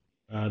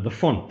the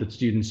font that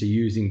students are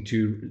using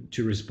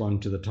to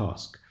respond to the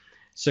task.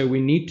 So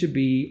we need to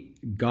be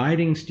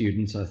guiding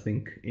students, I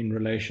think, in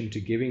relation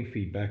to giving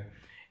feedback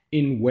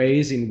in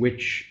ways in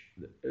which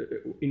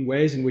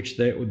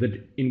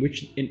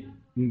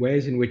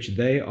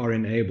they are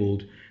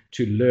enabled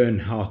to learn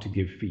how to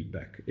give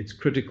feedback. It's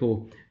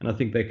critical, and I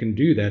think they can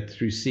do that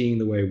through seeing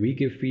the way we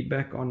give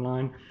feedback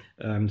online,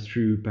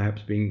 through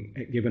perhaps being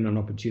given an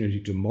opportunity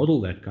to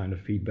model that kind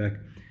of feedback,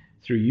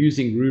 through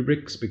using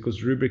rubrics,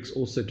 because rubrics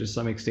also to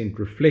some extent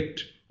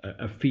reflect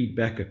a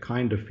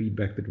kind of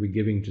feedback that we're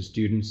giving to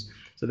students.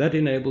 So that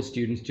enables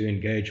students to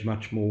engage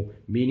much more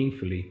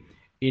meaningfully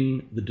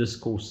in the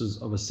discourses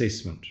of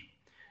assessment.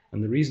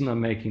 And the reason I'm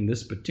making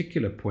this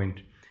particular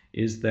point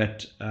is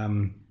that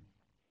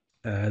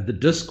the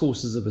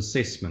discourses of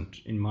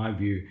assessment, in my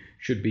view,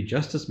 should be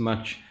just as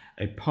much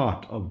a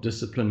part of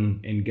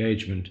discipline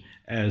engagement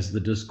as the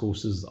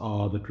discourses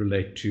are that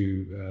relate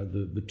to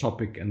the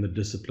topic and the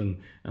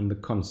discipline and the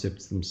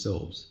concepts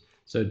themselves.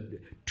 So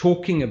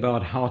talking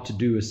about how to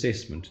do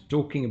assessment,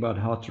 talking about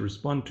how to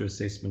respond to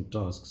assessment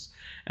tasks,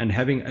 and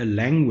having a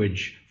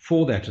language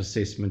for that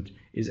assessment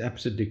is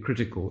absolutely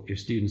critical if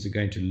students are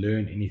going to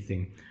learn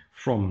anything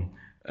from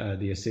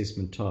the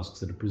assessment tasks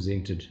that are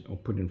presented or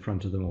put in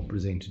front of them or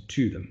presented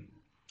to them.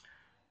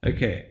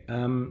 Okay,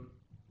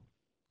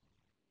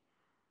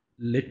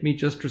 let me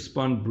just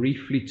respond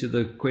briefly to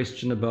the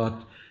question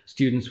about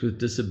students with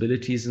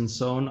disabilities and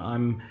so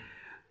on.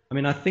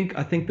 I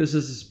think this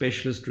is a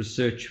specialist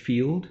research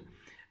field,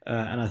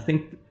 and I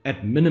think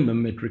at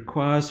minimum it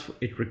requires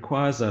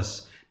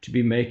us to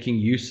be making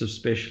use of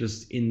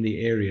specialists in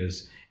the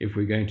areas if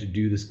we're going to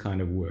do this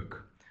kind of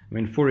work. I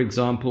mean, for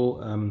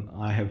example,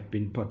 I have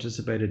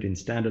participated in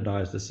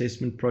standardized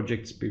assessment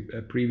projects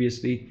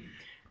previously.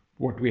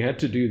 What we had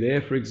to do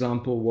there, for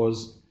example,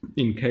 was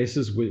in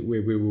cases where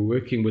we were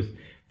working with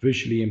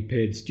visually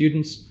impaired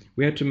students,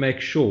 we had to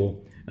make sure,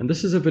 and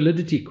this is a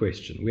validity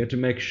question, we had to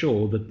make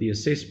sure that the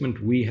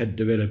assessment we had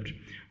developed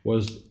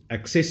was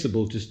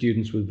accessible to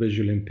students with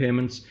visual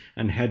impairments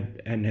and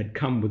had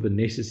come with the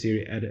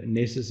necessary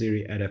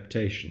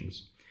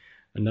adaptations.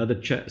 I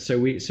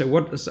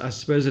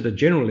suppose at a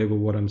general level,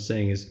 what I'm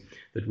saying is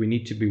that we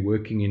need to be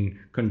working in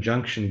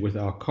conjunction with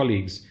our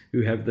colleagues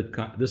who have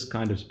this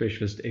kind of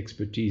specialist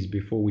expertise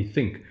before we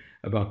think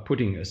about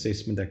putting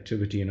assessment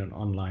activity in an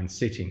online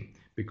setting,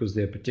 because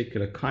there are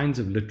particular kinds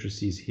of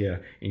literacies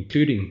here,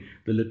 including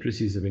the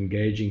literacies of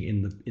engaging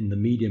in the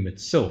medium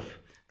itself,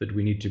 that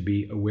we need to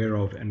be aware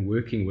of and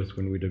working with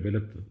when we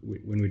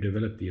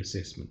develop the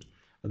assessment.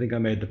 I think I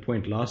made the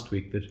point last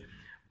week that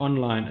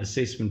online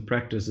assessment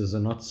practices are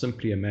not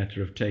simply a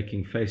matter of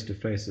taking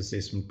face-to-face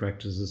assessment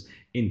practices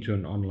into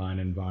an online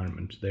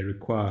environment. They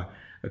require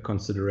a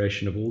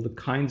consideration of all the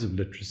kinds of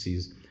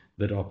literacies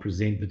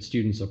that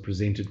students are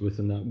presented with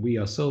and that we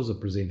ourselves are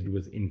presented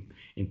with in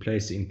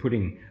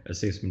putting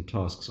assessment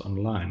tasks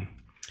online.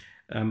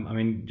 I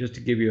mean, just to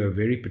give you a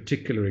very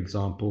particular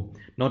example,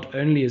 not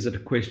only is it a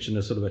question,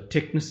 a sort of a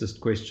technicist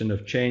question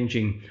of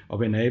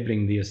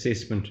enabling the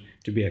assessment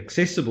to be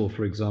accessible,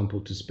 for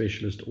example, to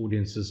specialist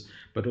audiences,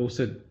 but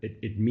also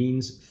it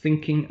means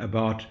thinking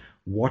about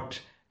what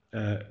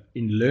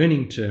in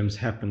learning terms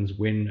happens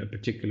when a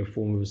particular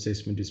form of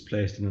assessment is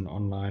placed in an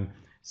online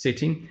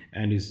setting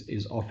and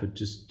is offered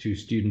to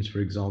students, for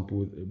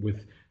example,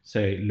 with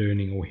say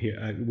learning or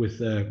with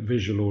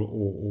visual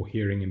or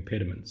hearing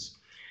impediments.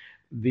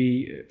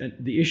 The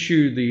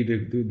issue,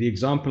 the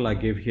example I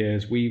give here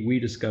is we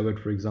discovered,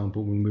 for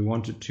example, when we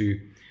wanted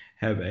to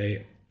have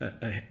a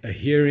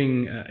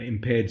hearing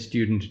impaired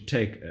student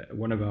take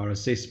one of our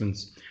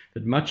assessments,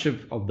 that much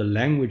of the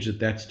language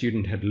that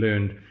student had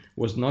learned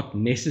was not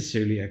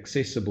necessarily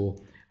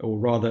accessible, or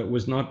rather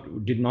meant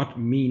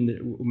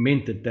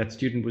that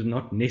student was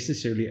not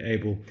necessarily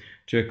able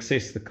to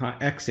access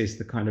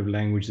the kind of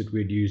language that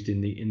we'd used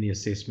in the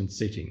assessment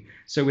setting.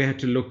 So we had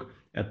to look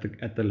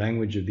at the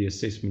language of the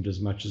assessment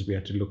as much as we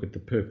had to look at the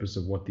purpose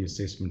of what the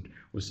assessment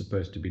was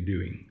supposed to be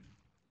doing.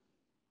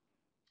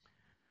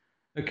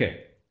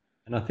 Okay,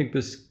 and I think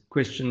this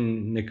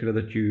question, Nicola,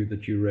 that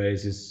you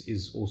raise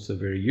is also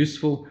very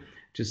useful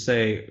to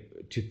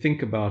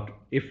think about,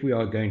 if we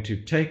are going to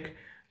take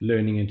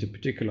learning into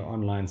particular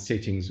online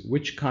settings,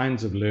 which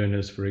kinds of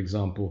learners, for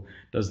example,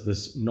 does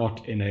this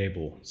not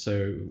enable?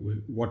 So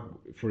what,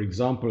 for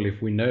example,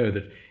 if we know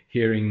that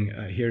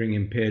hearing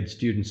impaired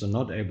students are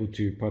not able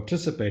to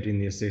participate in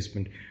the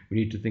assessment, we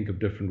need to think of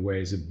different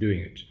ways of doing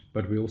it.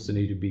 But we also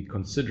need to be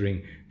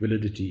considering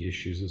validity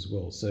issues as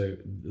well. So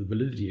the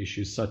validity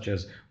issues such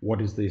as, what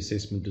is the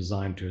assessment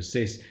designed to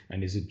assess,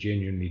 and is it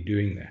genuinely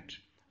doing that?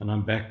 And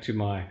I'm back to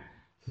my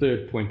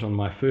third point on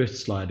my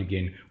first slide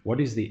again.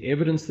 What is the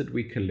evidence that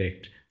we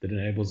collect that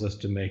enables us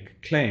to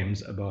make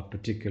claims about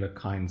particular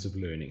kinds of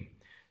learning?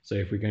 So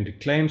if we're going to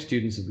claim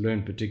students have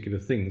learned particular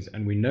things,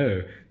 and we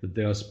know that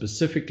they are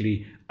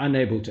specifically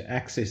unable to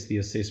access the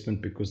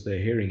assessment because they're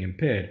hearing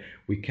impaired,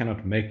 we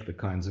cannot make the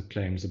kinds of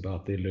claims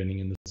about their learning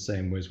in the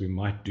same way as we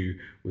might do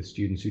with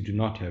students who do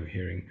not have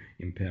hearing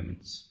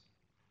impairments.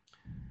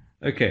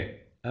 Okay,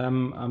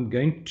 I'm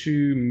going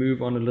to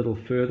move on a little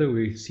further.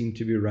 We seem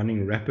to be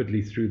running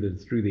rapidly through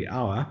the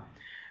hour,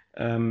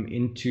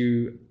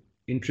 into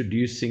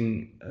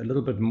introducing a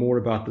little bit more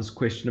about this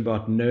question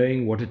about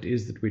knowing what it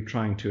is that we're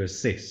trying to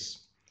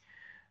assess.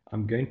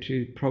 I'm going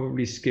to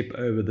probably skip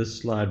over this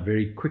slide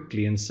very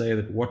quickly and say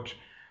that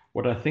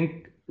what I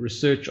think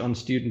research on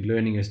student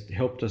learning has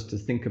helped us to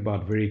think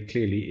about very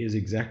clearly is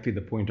exactly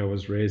the point I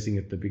was raising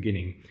at the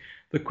beginning.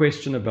 The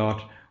question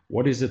about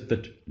what is it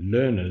that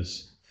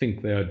learners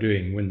think they are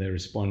doing when they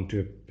respond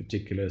to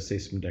particular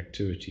assessment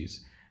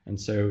activities. And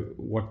so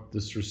what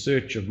this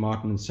research of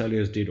Martin and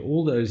Salyers did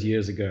all those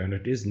years ago, and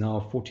it is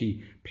now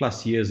 40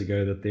 plus years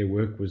ago that their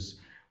work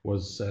was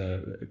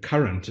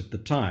current at the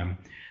time,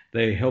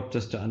 they helped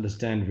us to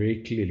understand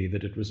very clearly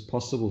that it was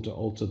possible to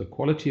alter the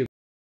quality of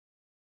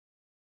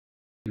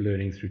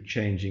learning through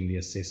changing the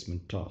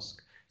assessment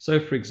task.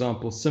 So, for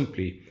example,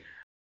 simply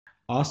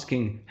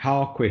asking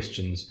how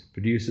questions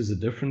produces a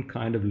different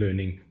kind of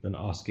learning than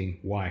asking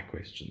why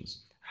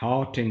questions.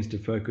 How tends to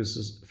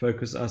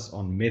focus us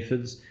on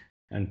methods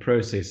and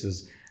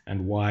processes,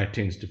 and why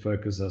tends to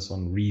focus us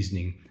on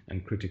reasoning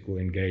and critical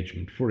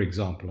engagement, for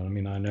example. I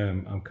mean, I know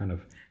I'm kind of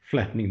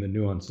flattening the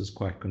nuances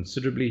quite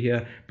considerably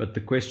here, but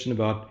the question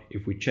about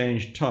if we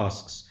change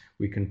tasks,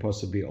 we can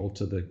possibly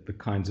alter the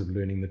kinds of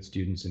learning that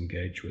students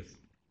engage with.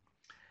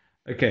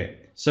 Okay,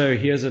 so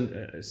here's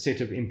a set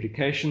of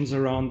implications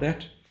around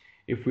that.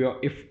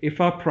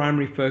 If our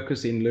primary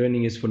focus in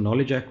learning is for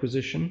knowledge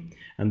acquisition,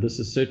 and this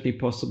is certainly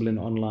possible in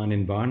online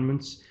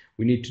environments,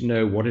 we need to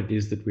know what it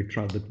is that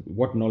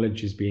what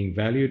knowledge is being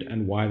valued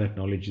and why that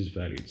knowledge is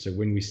valued. So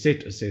when we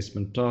set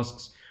assessment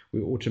tasks,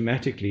 we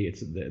automatically,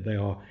 they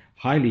are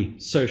highly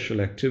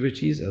social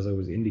activities, as I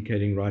was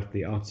indicating right at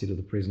the outset of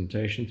the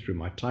presentation through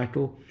my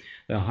title.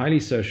 They are highly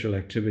social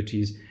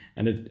activities,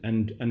 and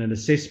an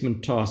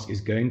assessment task is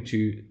going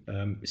to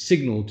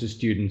signal to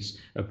students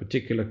a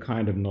particular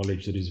kind of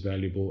knowledge that is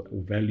valuable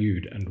or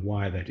valued, and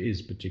why that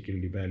is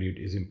particularly valued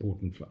is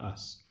important for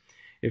us.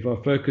 If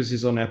our focus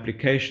is on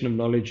application of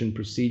knowledge and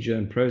procedure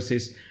and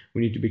process,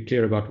 we need to be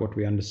clear about what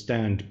we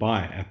understand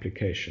by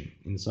application.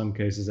 In some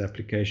cases,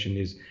 application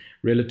is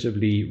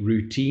relatively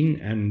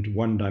routine and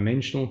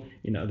one-dimensional.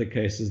 In other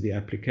cases, the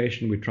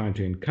application we're trying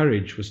to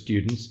encourage for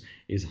students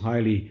is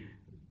highly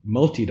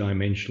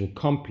multidimensional,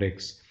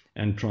 complex,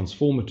 and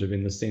transformative,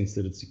 in the sense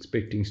that it's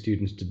expecting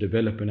students to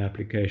develop an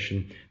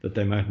application that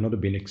they might not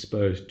have been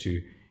exposed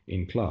to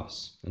in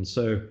class. And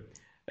so,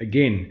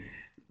 again,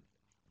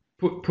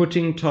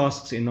 putting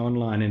tasks in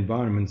online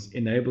environments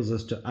enables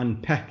us to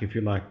unpack, if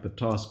you like, the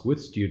task with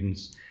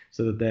students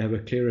so that they have a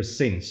clearer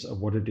sense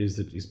of what it is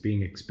that is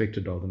being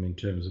expected of them in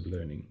terms of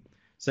learning.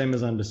 Same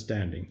as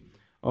understanding.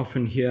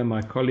 Often here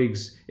my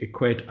colleagues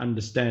equate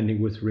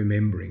understanding with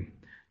remembering.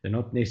 They're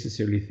not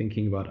necessarily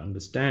thinking about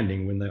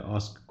understanding when they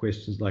ask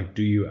questions like,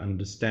 do you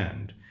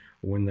understand?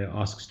 Or when they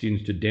ask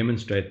students to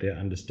demonstrate their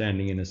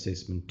understanding in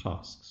assessment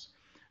tasks.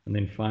 And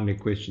then finally,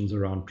 questions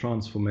around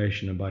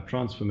transformation. And by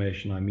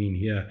transformation, I mean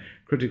here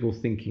critical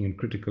thinking and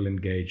critical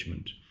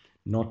engagement,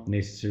 not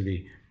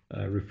necessarily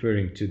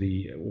referring to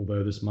the,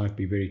 although this might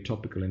be very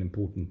topical and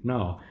important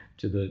now,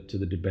 to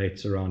the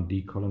debates around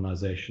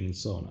decolonization and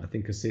so on. I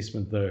think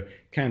assessment, though,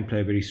 can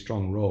play a very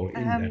strong role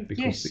in that,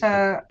 because, yes,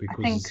 so because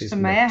I think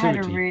assessment Sumaya had a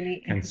activity really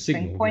can interesting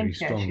signal point very here.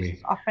 She strongly,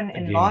 says often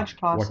in again, large what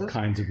classes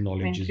kinds of we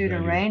knowledge is include a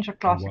valued range of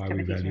and class why we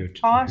activities value and it and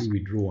tasks. who we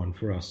draw on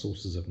for our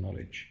sources of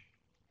knowledge.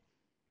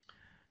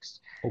 She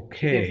gives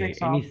Okay,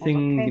 examples of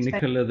anything, case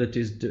Nicola, that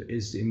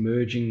is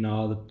emerging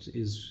now that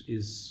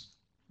is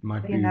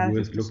might be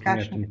analysis, worth looking at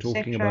discussion, and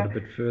talking about a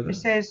bit further? She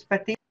says,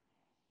 but the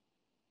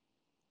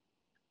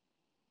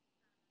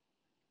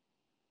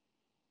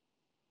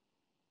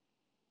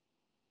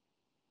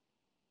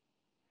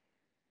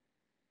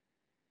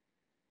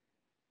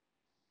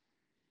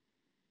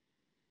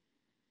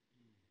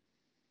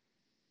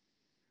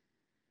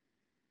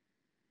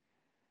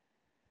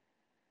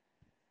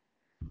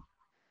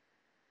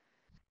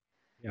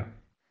Yeah.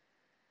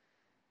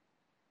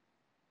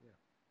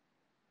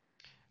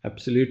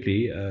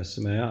 Absolutely,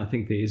 Sumaya. I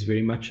think there is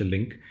very much a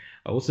link.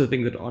 I also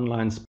think that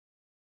online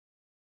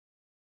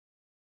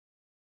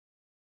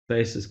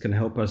spaces can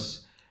help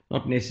us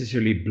not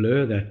necessarily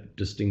blur that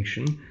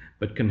distinction,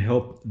 but can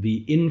help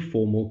the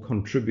informal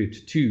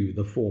contribute to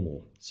the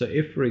formal. So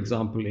if, for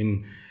example,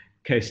 in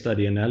case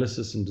study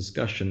analysis and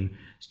discussion,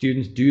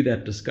 students do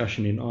that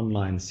discussion in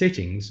online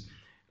settings,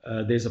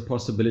 there's a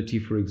possibility,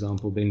 for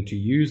example, then to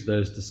use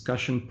those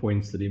discussion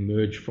points that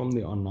emerge from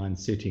the online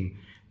setting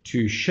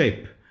to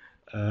shape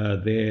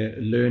their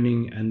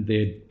learning and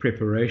their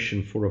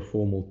preparation for a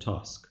formal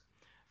task.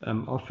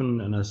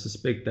 Often, and I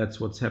suspect that's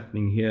what's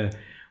happening here,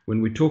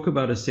 when we talk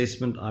about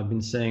assessment, I've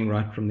been saying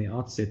right from the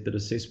outset that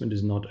assessment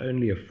is not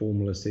only a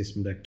formal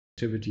assessment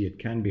activity, it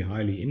can be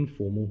highly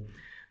informal,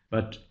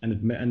 but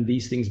and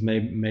these things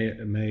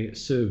may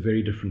serve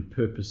very different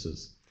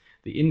purposes.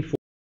 The informal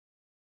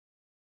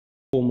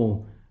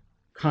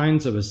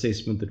kinds of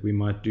assessment that we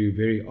might do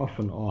very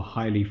often are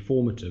highly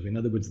formative. In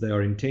other words, they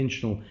are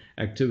intentional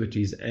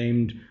activities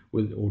aimed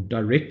with or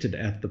directed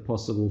at the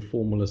possible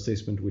formal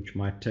assessment which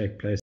might take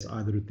place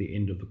either at the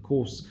end of the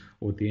course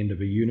or at the end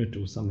of a unit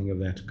or something of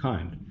that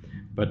kind.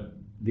 But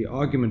the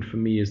argument for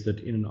me is that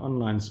in an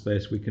online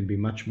space we can be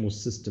much more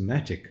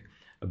systematic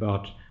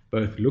about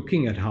both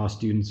looking at how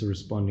students are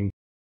responding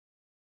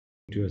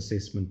to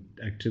assessment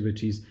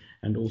activities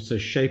and also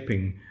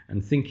shaping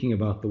and thinking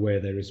about the way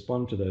they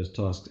respond to those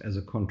tasks as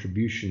a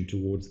contribution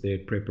towards their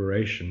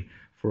preparation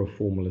for a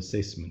formal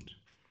assessment.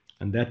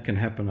 And that can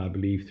happen, I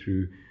believe,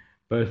 through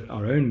both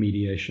our own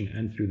mediation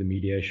and through the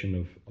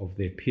mediation of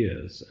their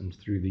peers and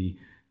through the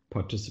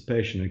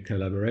participation and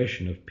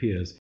collaboration of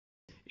peers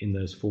in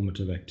those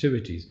formative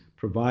activities,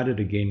 provided,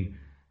 again,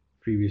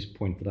 previous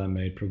point that I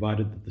made,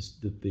 provided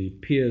that the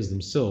peers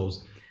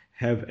themselves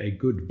have a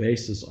good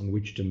basis on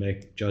which to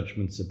make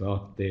judgments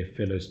about their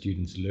fellow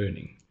students'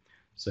 learning.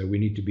 So we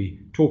need to be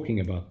talking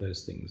about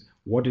those things.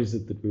 What is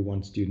it that we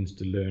want students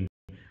to learn?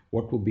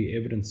 What will be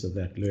evidence of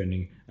that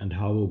learning, and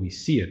how will we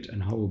see it,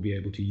 and how we'll be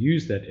able to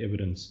use that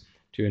evidence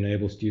to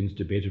enable students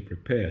to better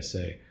prepare,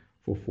 say,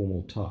 for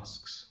formal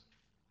tasks.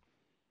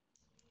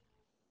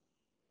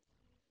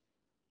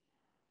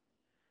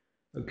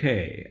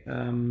 Okay.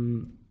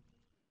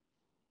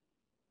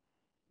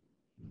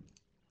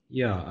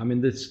 Yeah, I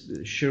mean, this,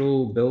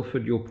 Cheryl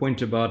Belford, your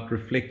point about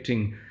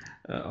reflecting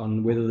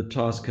on whether the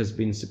task has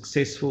been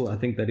successful, I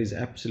think that is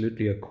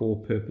absolutely a core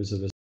purpose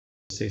of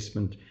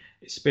assessment,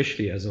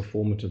 especially as a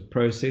formative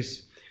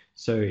process.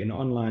 So in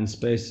online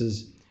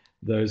spaces,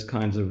 those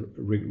kinds of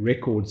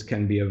records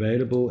can be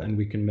available, and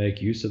we can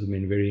make use of them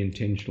in very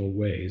intentional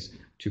ways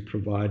to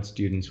provide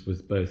students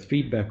with both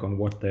feedback on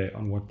what they're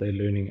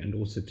learning, and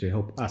also to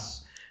help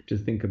us to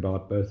think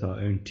about both our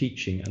own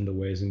teaching and the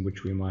ways in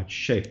which we might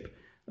shape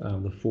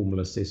the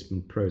formal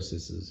assessment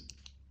processes.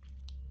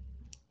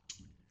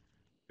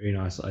 Very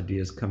nice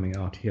ideas coming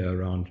out here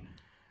around,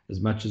 as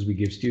much as we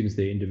give students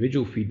their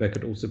individual feedback,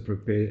 it also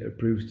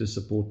proves to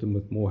support them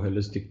with more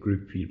holistic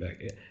group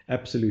feedback.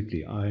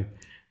 Absolutely. I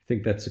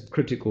think that's a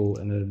critical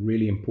and a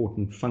really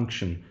important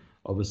function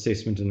of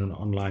assessment in an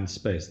online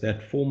space.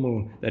 That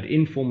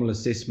informal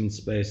assessment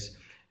space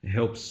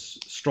helps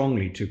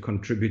strongly to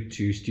contribute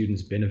to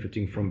students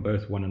benefiting from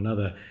both one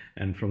another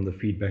and from the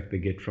feedback they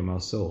get from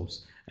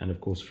ourselves. And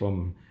of course,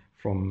 and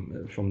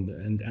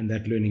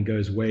that learning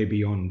goes way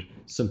beyond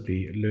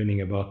simply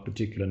learning about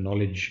particular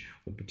knowledge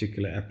or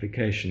particular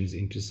applications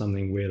into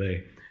something where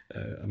they,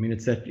 I mean,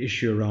 it's that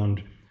issue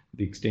around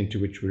the extent to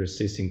which we're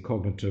assessing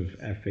cognitive,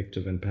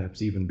 affective, and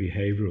perhaps even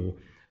behavioral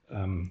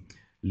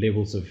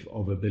levels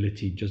of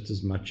ability just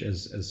as much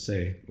as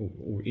say,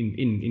 or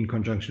in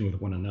conjunction with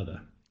one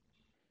another.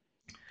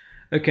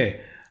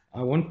 Okay.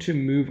 I want to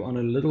move on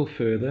a little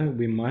further.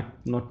 We might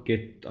not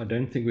get, I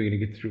don't think we're going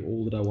to get through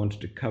all that I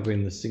wanted to cover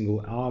in the single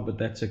hour, but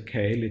that's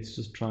okay. Let's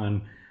just try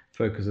and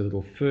focus a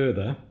little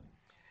further.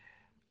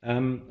 I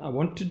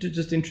wanted to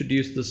just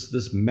introduce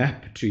this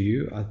map to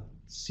you. I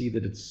see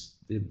that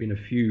there have been a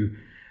few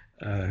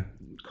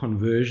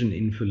conversion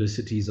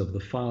infelicities of the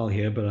file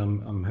here, but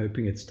I'm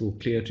hoping it's still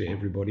clear to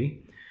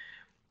everybody.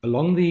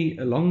 Along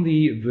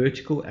the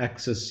vertical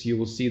axis, you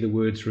will see the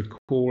words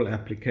recall,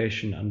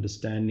 application,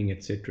 understanding,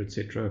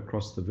 etc.,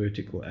 across the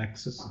vertical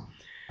axis.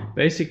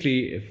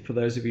 Basically, for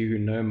those of you who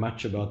know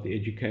much about the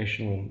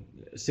educational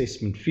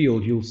assessment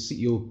field,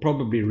 you'll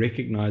probably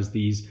recognize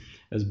these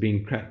as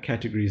being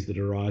categories that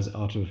arise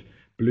out of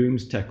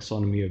Bloom's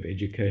taxonomy of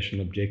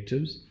educational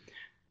objectives.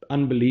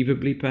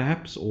 Unbelievably,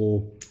 perhaps,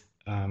 or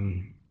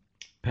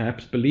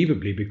perhaps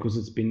believably, because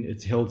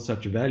it's held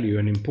such value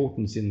and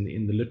importance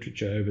in the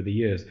literature over the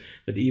years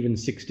that even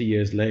 60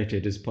 years later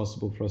it is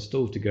possible for us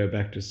still to go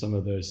back to some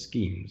of those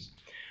schemes.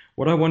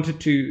 Why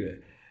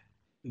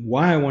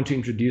I want to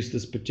introduce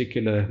this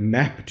particular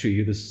map to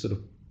you, this sort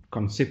of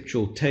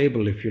conceptual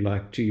table, if you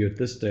like, to you at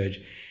this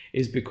stage,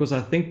 is because I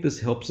think this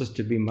helps us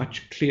to be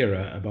much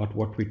clearer about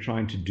what we're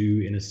trying to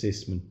do in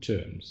assessment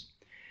terms.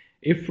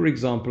 If, for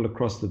example,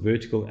 across the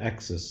vertical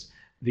axis,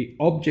 the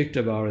object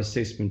of our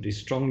assessment is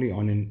strongly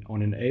on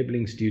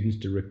enabling students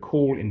to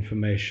recall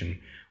information,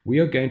 we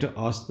are going to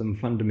ask them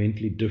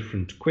fundamentally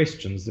different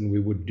questions than we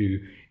would do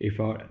if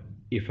our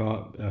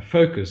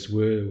focus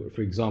were,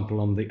 for example,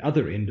 on the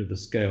other end of the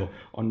scale,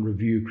 on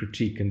review,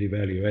 critique, and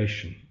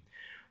evaluation.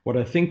 What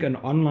I think an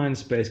online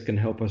space can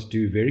help us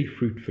do very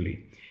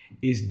fruitfully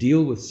is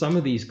deal with some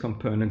of these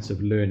components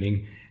of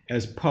learning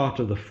as part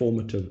of the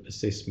formative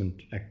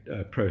assessment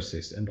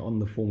process and on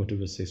the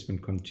formative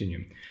assessment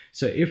continuum.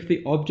 So if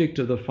the object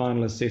of the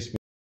final assessment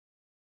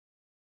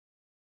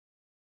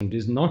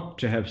is not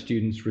to have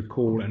students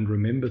recall and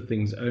remember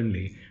things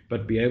only,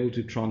 but be able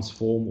to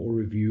transform or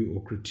review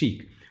or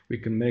critique, we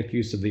can make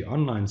use of the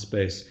online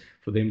space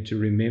for them to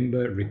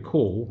remember,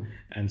 recall,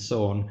 and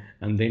so on,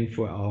 and then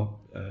for our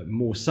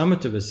more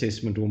summative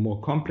assessment or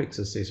more complex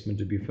assessment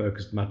to be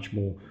focused much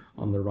more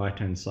on the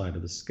right-hand side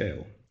of the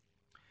scale.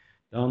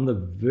 On the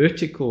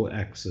vertical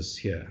axis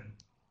here,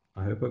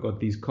 I hope I got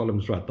these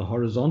columns right. The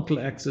horizontal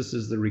axis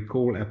is the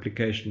recall,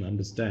 application,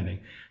 understanding.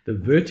 The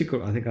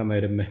vertical, I think I may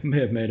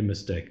have made a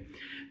mistake.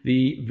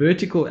 The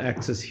vertical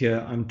axis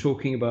here, I'm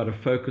talking about a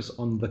focus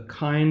on the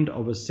kind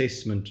of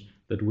assessment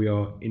that we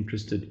are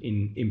interested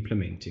in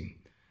implementing.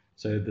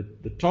 So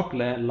the top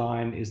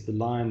line is the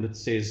line that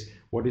says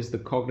what is the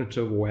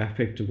cognitive or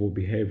affective or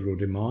behavioral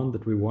demand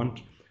that we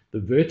want.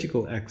 The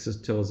vertical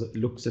axis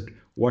looks at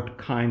what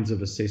kinds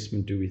of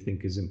assessment do we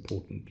think is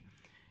important.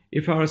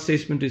 If our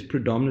assessment is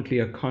predominantly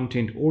a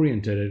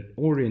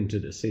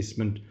content-oriented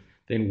assessment,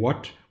 then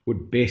what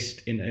would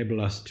best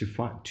enable us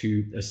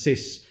to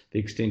assess the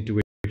extent to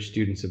which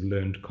students have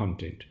learned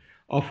content?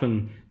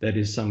 Often that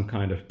is some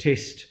kind of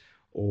test,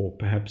 or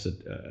perhaps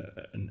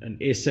an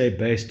essay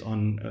based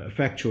on a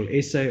factual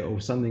essay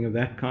or something of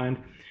that kind,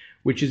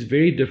 which is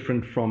very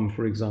different from,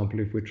 for example,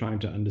 if we're trying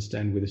to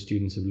understand whether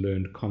students have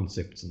learned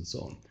concepts and so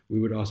on. We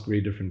would ask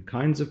very different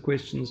kinds of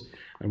questions,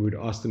 and we would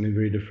ask them in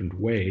very different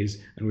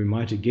ways, and we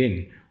might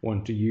again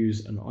want to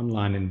use an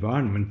online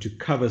environment to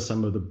cover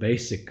some of the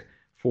basic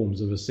forms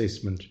of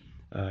assessment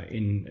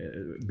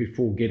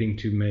before getting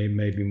to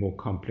maybe more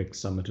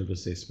complex summative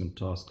assessment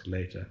tasks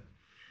later.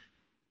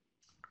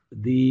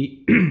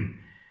 The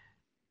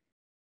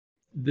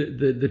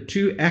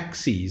two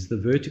axes, the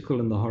vertical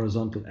and the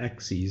horizontal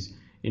axes,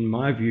 in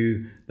my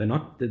view,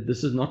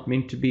 this is not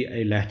meant to be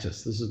a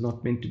lattice. This is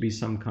not meant to be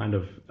some kind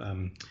of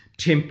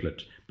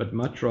template, but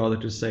much rather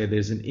to say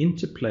there's an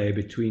interplay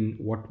between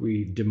what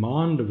we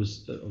demand of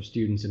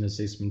students in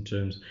assessment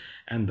terms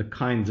and the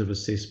kinds of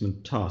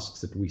assessment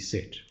tasks that we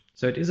set.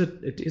 So it is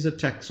a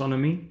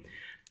taxonomy,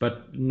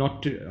 but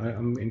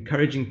I'm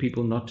encouraging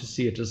people not to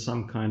see it as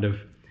some kind of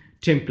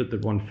template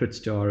that one fits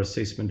to our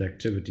assessment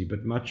activity,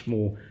 but much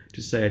more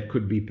to say it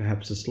could be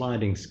perhaps a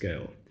sliding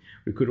scale.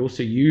 We could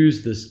also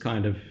use this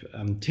kind of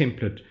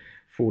template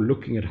for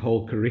looking at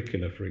whole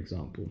curricula, for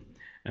example,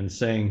 and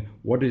saying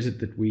what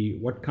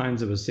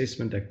kinds of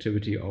assessment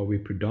activity are we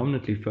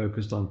predominantly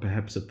focused on,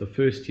 perhaps at the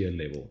first year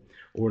level,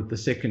 or at the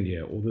second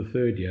year, or the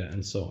third year,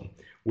 and so on.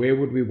 Where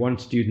would we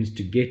want students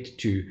to get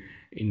to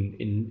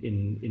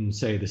in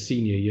say the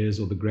senior years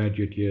or the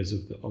graduate years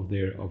of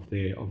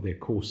their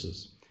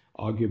courses?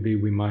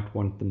 Arguably, we might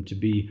want them to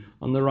be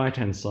on the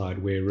right-hand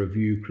side, where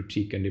review,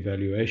 critique, and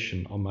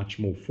evaluation are much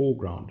more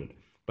foregrounded.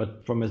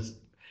 But from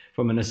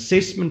an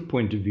assessment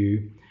point of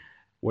view,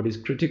 what is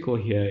critical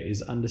here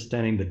is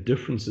understanding the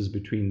differences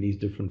between these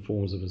different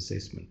forms of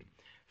assessment.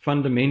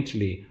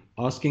 Fundamentally,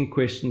 asking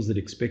questions that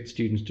expect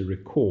students to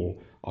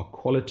recall are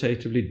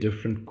qualitatively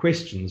different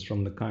questions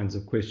from the kinds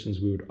of questions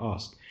we would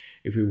ask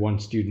if we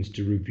want students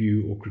to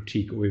review or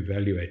critique or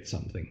evaluate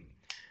something.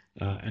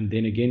 And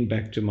then again,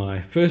 back to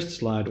my first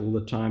slide all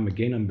the time,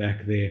 again I'm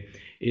back there,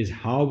 is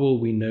how will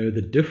we know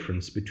the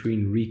difference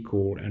between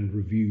recall and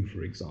review,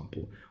 for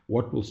example?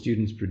 What will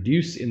students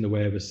produce in the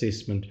way of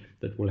assessment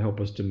that will help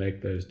us to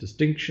make those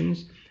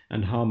distinctions?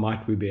 And how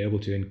might we be able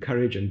to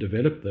encourage and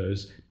develop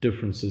those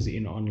differences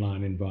in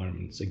online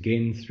environments?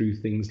 Again, through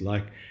things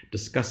like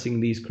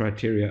discussing these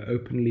criteria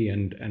openly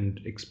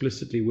and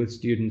explicitly with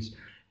students,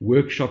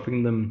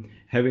 workshopping them,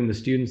 having the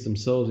students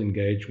themselves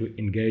engaging with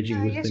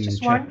Yes, them in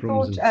just chat one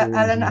rooms thought, and forums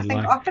Alan. and I the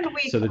think like, often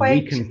we so that we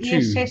equate can too get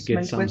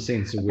e-assessment some with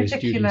sense of a where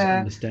students' particular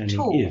understanding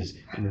tool, is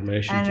in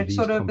relation and to it's these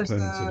sort of as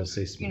components of though,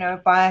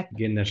 assessment. by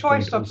Again, that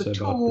choice point of the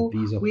also about that tool,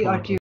 these are we are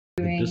part of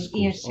the doing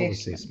discourse of e-assessment.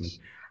 assessment,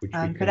 which we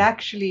But can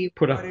actually, we've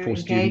put got up to for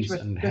engage students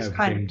with and this have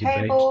kind of them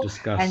debate, table, and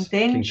discuss,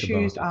 then think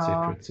choose about, etc.,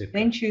 our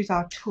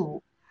etc.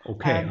 tool.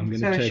 Okay, I'm going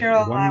So to take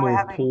Cheryl and one I were more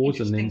having pause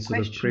and then interesting sort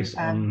of questions.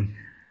 press on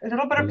A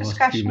little bit the of last few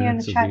discussion here in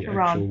the minutes of chat the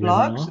around actual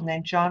blogs, webinar. and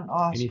then John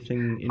asked,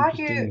 Anything how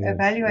do you interesting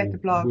evaluate the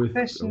blog worth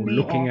personally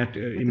looking or at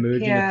with a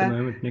emerging at the peer?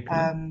 moment,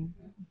 Nicola?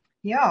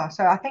 Yeah,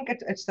 so I think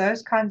it's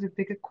those kinds of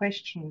bigger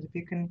questions. If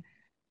you can,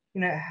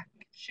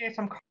 share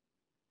some.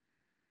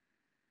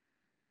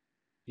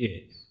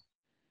 Yes.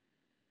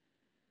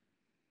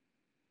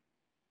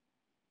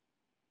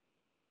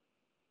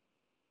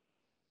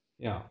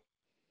 Yeah,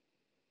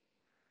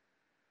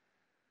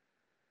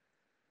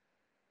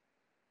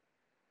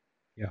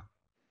 yeah,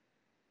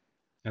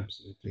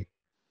 absolutely.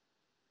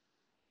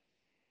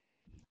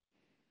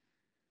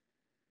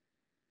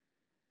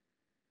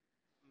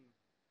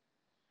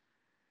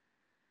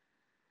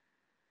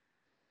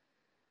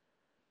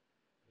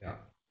 Yeah,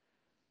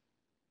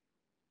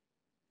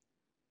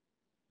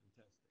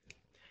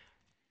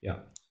 yeah.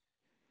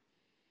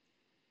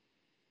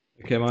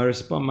 Okay, my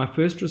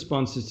first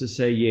response is to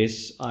say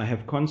yes. I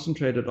have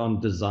concentrated on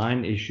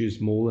design issues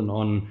more than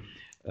on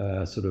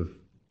sort of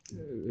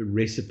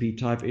recipe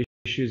type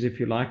issues, if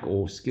you like,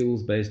 or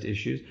skills based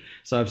issues.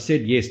 So I've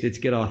said yes. Let's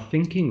get our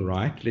thinking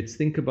right. Let's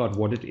think about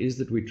what it is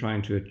that we're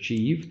trying to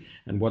achieve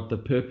and what the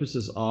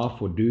purposes are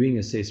for doing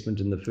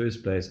assessment in the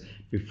first place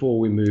before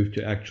we move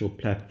to actual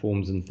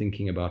platforms and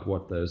thinking about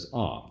what those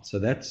are. So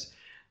that's,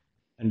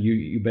 and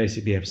you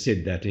basically have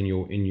said that in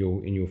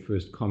your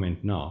first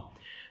comment now.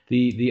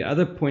 The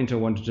other point I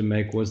wanted to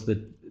make was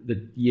that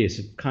yes,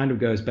 it kind of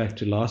goes back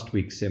to last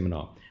week's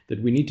seminar,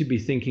 that we need to be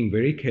thinking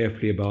very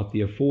carefully about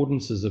the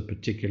affordances of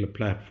particular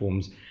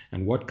platforms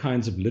and what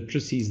kinds of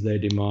literacies they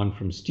demand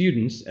from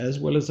students as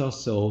well as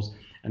ourselves,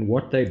 and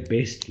what they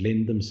best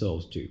lend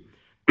themselves to.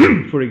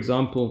 For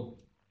example,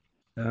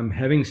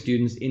 having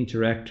students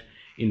interact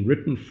in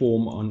written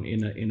form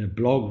in a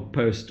blog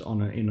post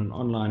in an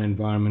online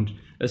environment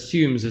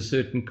assumes a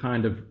certain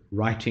kind of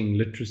writing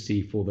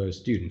literacy for those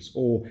students,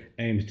 or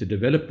aims to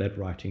develop that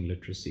writing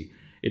literacy.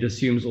 It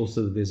assumes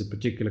also that there's a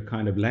particular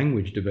kind of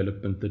language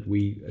development that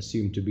we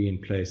assume to be in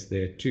place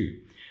there too.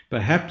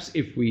 Perhaps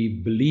if we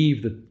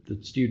believe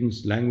that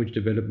students' language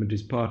development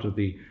is part of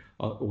the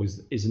or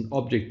is an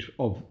object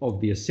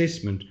of the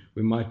assessment,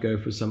 we might go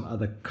for some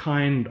other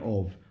kind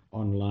of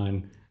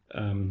online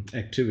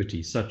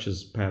activity, such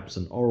as perhaps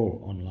an oral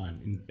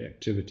online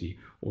activity,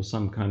 or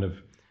some kind of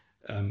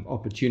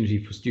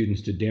opportunity for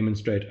students to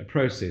demonstrate a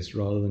process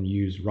rather than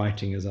use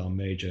writing as our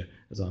major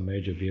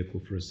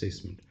vehicle for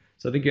assessment.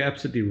 So I think you're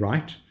absolutely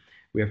right.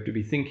 We have to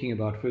be thinking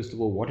about, first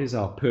of all, what is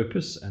our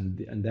purpose,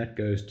 and that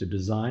goes to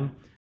design.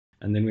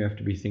 And then we have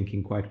to be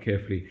thinking quite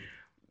carefully,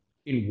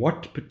 in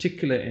what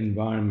particular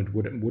environment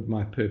would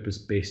my purpose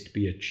best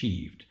be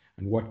achieved,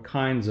 and what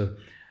kinds of,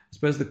 I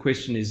suppose the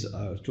question is,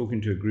 I was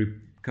talking to a group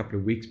a couple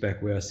of weeks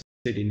back where I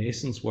said, in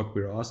essence, what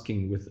we're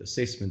asking with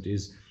assessment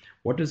is,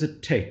 what does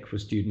it take for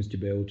students to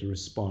be able to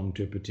respond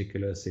to a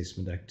particular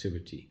assessment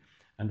activity?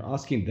 And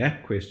asking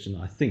that question,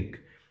 I think,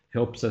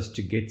 helps us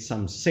to get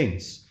some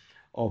sense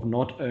of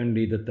not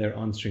only that they're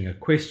answering a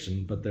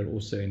question, but they're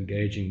also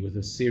engaging with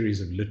a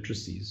series of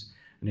literacies.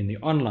 And in the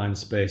online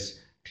space,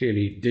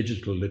 clearly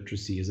digital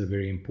literacy is a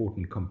very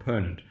important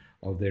component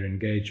of their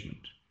engagement.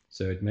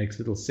 So it makes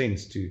little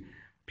sense to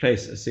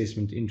place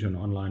assessment into an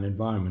online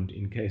environment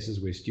in cases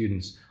where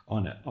students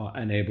are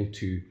unable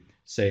to,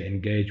 say,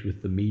 engage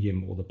with the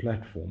medium or the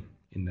platform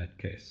in that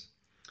case.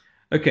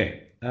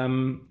 Okay,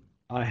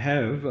 I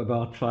have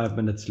about 5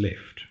 minutes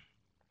left.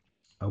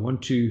 I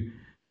want to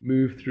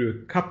move through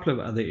a couple of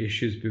other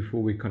issues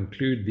before we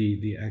conclude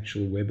the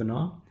actual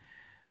webinar.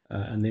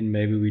 And then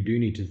maybe we do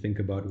need to think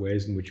about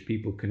ways in which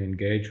people can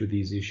engage with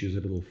these issues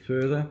a little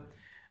further,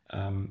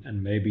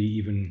 and maybe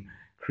even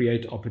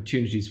create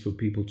opportunities for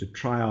people to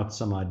try out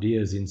some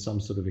ideas in some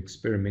sort of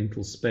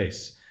experimental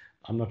space.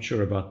 I'm not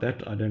sure about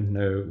that. I don't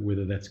know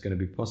whether that's going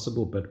to be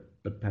possible, but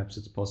perhaps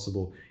it's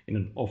possible in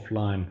an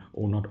offline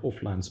or not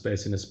offline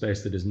space, in a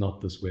space that is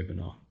not this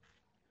webinar.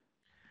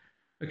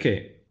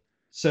 Okay,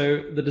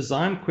 so the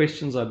design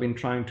questions I've been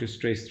trying to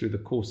stress through the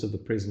course of the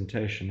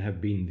presentation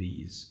have been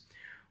these.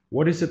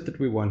 What is it that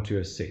we want to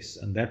assess?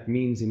 And that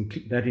means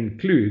that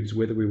includes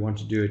whether we want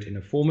to do it in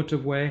a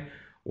formative way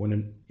or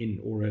in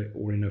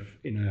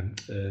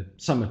a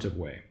summative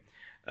way.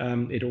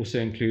 It also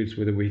includes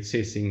whether we're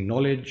assessing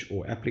knowledge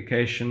or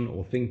application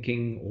or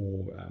thinking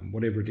or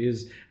whatever it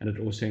is. And it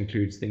also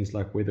includes things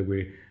like whether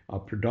our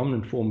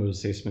predominant form of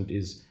assessment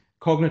is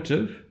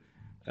cognitive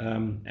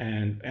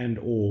and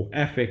or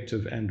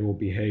affective and or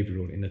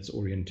behavioral in its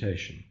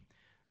orientation.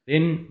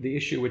 Then the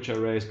issue which I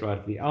raised right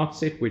at the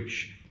outset,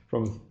 which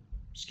from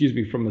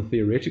a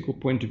theoretical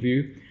point of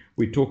view,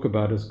 we talk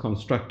about as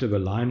constructive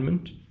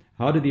alignment,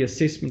 How do the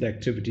assessment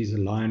activities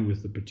align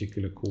with the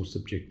particular course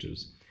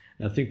objectives?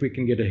 And I think we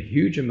can get a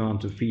huge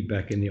amount of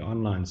feedback in the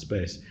online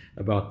space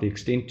about the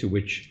extent to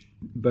which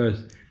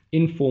both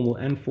informal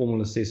and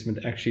formal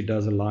assessment actually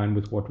does align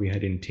with what we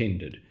had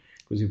intended.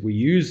 Because if we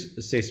use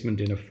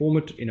assessment in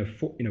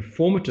a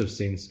formative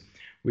sense,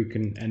 we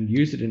can, and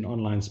use it in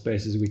online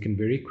spaces, we can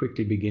very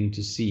quickly begin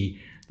to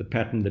see the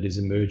pattern that is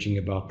emerging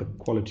about the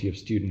quality of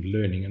student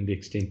learning and the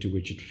extent to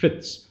which it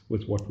fits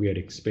with what we had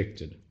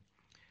expected.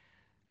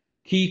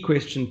 Key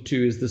question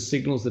 2 is the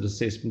signals that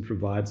assessment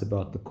provides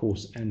about the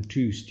course and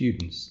to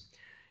students.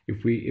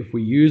 If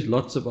we use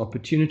lots of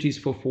opportunities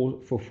for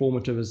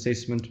formative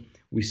assessment,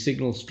 we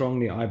signal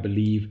strongly, I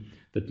believe,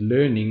 that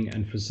learning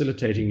and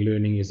facilitating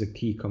learning is a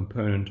key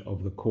component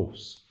of the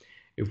course.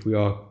 If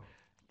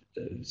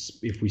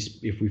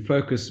we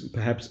focus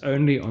perhaps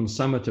only on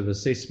summative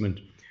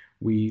assessment,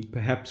 we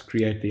perhaps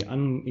create the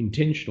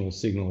unintentional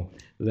signal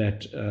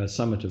that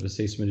summative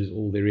assessment is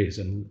all there is,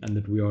 and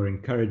that we are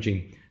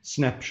encouraging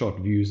snapshot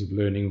views of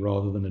learning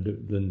rather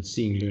than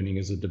seeing learning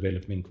as a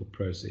developmental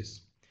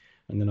process.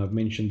 And then I've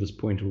mentioned this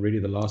point already,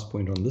 the last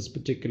point on this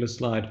particular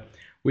slide,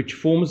 which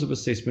forms of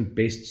assessment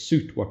best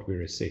suit what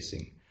we're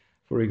assessing.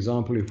 For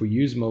example, if we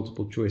use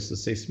multiple choice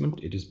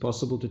assessment, it is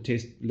possible to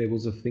test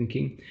levels of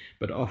thinking,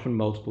 but often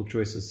multiple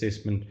choice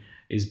assessment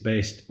is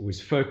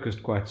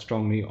focused quite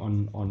strongly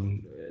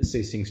on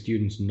assessing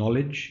students'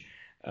 knowledge,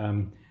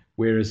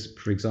 whereas,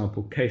 for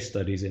example, case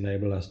studies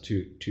enable us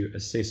to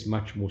assess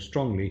much more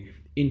strongly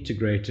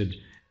integrated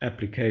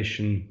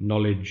application,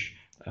 knowledge,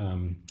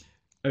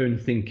 own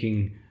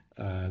thinking,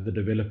 the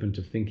development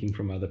of thinking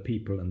from other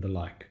people and the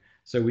like.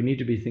 So we need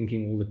to be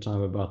thinking all the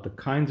time about the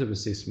kinds of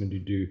assessment we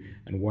do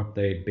and what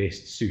they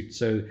best suit.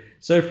 So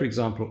for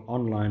example,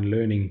 online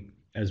learning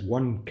as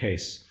one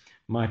case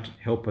might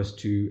help us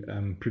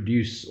to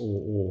produce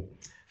or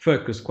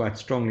focus quite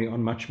strongly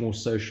on much more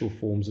social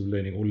forms of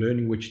learning, or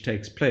learning which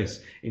takes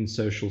place in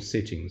social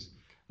settings.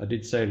 I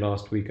did say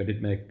last week, I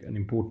did make an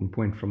important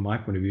point from my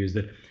point of view, is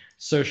that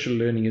social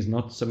learning is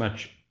not so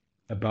much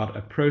about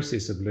a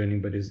process of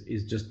learning, but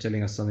is just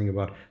telling us something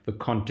about the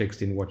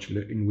context in which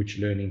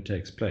learning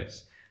takes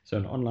place. So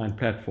an online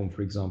platform,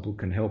 for example,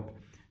 can help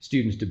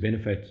students to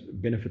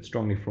benefit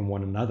strongly from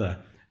one another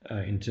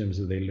in terms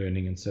of their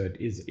learning, and so it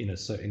is in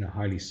a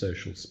highly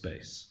social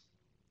space.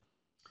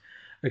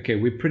 Okay,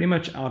 we're pretty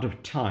much out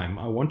of time.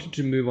 I wanted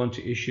to move on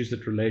to issues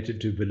that related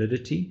to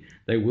validity.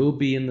 They will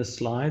be in the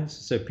slides,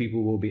 so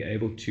people will be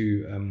able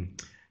to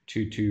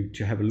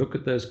have a look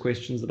at those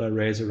questions that I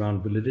raise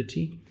around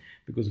validity,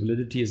 because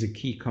validity is a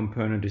key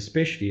component,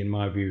 especially in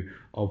my view,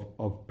 of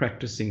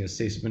practicing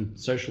assessment,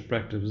 social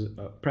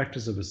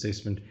practice of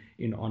assessment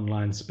in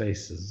online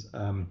spaces.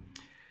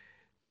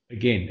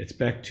 Again, it's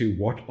back to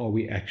what are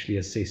we actually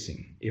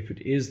assessing. If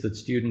it is that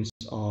students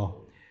are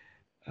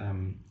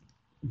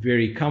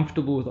very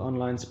comfortable with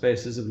online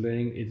spaces of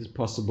learning, it is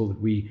possible that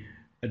we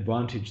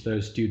advantage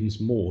those students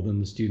more than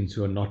the students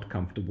who are not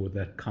comfortable with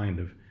that kind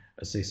of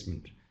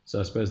assessment. So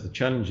I suppose the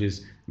challenge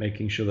is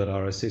making sure that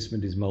our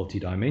assessment is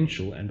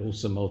multidimensional and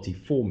also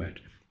multi-format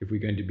if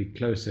we're going to get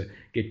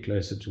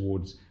closer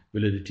towards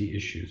validity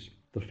issues.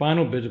 The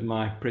final bit of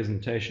my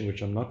presentation,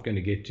 which I'm not going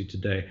to get to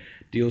today,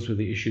 deals with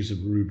the issues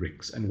of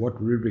rubrics and what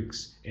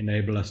rubrics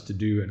enable us to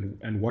do,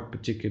 and what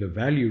particular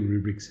value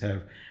rubrics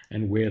have,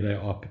 and where they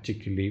are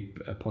particularly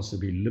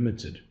possibly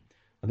limited.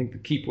 I think the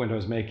key point I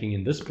was making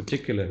in this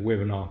particular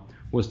webinar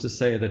was to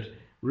say that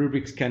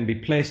rubrics can be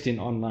placed in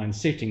online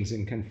settings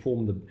and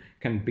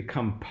can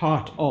become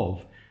part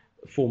of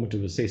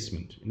formative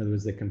assessment. In other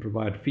words, they can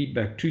provide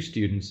feedback to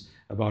students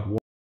about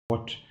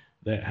what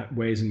the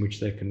ways in which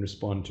they can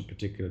respond to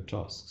particular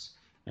tasks.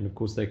 And of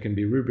course, they can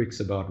be rubrics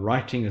about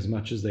writing as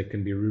much as they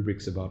can be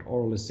rubrics about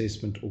oral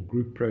assessment or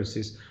group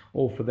process,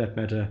 or for that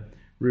matter,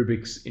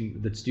 rubrics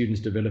that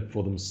students develop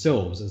for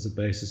themselves as a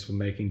basis for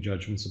making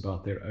judgments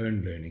about their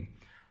own learning.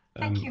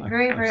 Thank you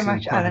very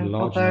much, Alan,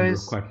 for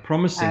those quite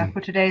promising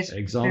for today's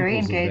very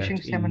engaging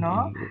of that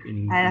seminar.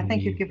 And I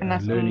think you've given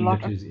us a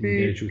lot of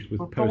food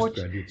for thought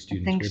and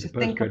things to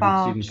think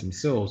about students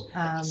themselves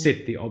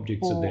set the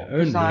objects of their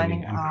own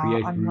learning and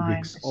create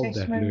rubrics of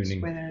that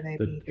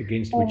learning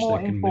against which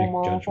they can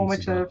make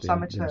judgments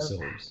about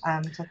themselves.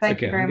 So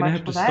thank you very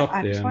much for that.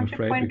 I just want to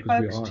point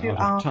folks to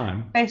our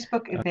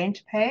Facebook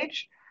event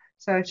page.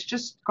 So it's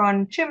just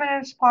gone 2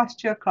 minutes past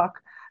 2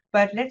 o'clock,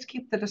 but let's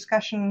keep the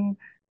discussion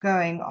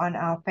going on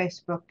our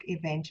Facebook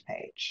event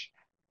page.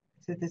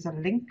 So there's a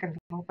link a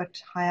little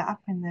bit higher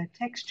up in the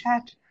text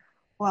chat,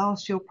 or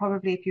else you'll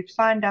probably, if you've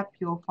signed up,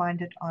 you'll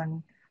find it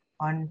on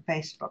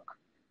Facebook.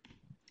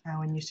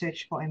 When you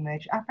search for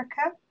Emerge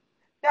Africa.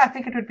 Yeah, I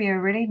think it would be a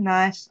really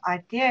nice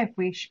idea if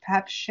we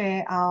perhaps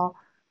share our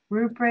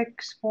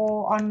rubrics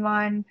for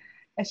online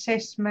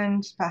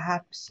assessment,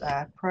 perhaps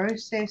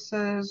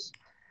processes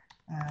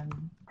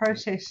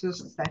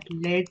that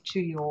led to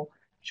your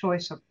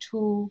choice of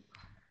tool,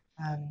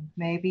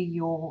 maybe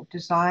your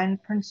design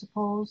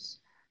principles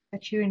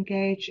that you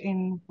engage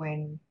in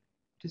when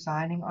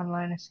designing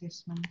online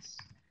assessments.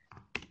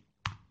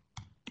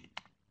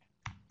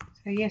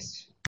 So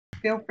yes,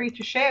 feel free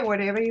to share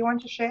whatever you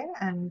want to share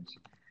and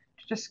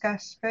to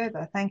discuss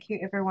further. Thank you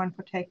everyone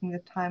for taking the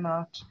time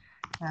out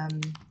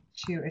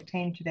to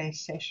attend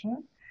today's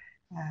session.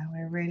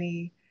 We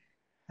really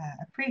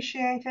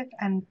appreciate it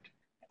and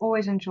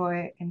always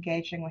enjoy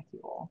engaging with you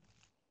all.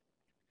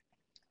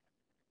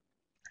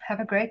 Have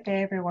a great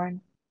day,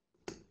 everyone.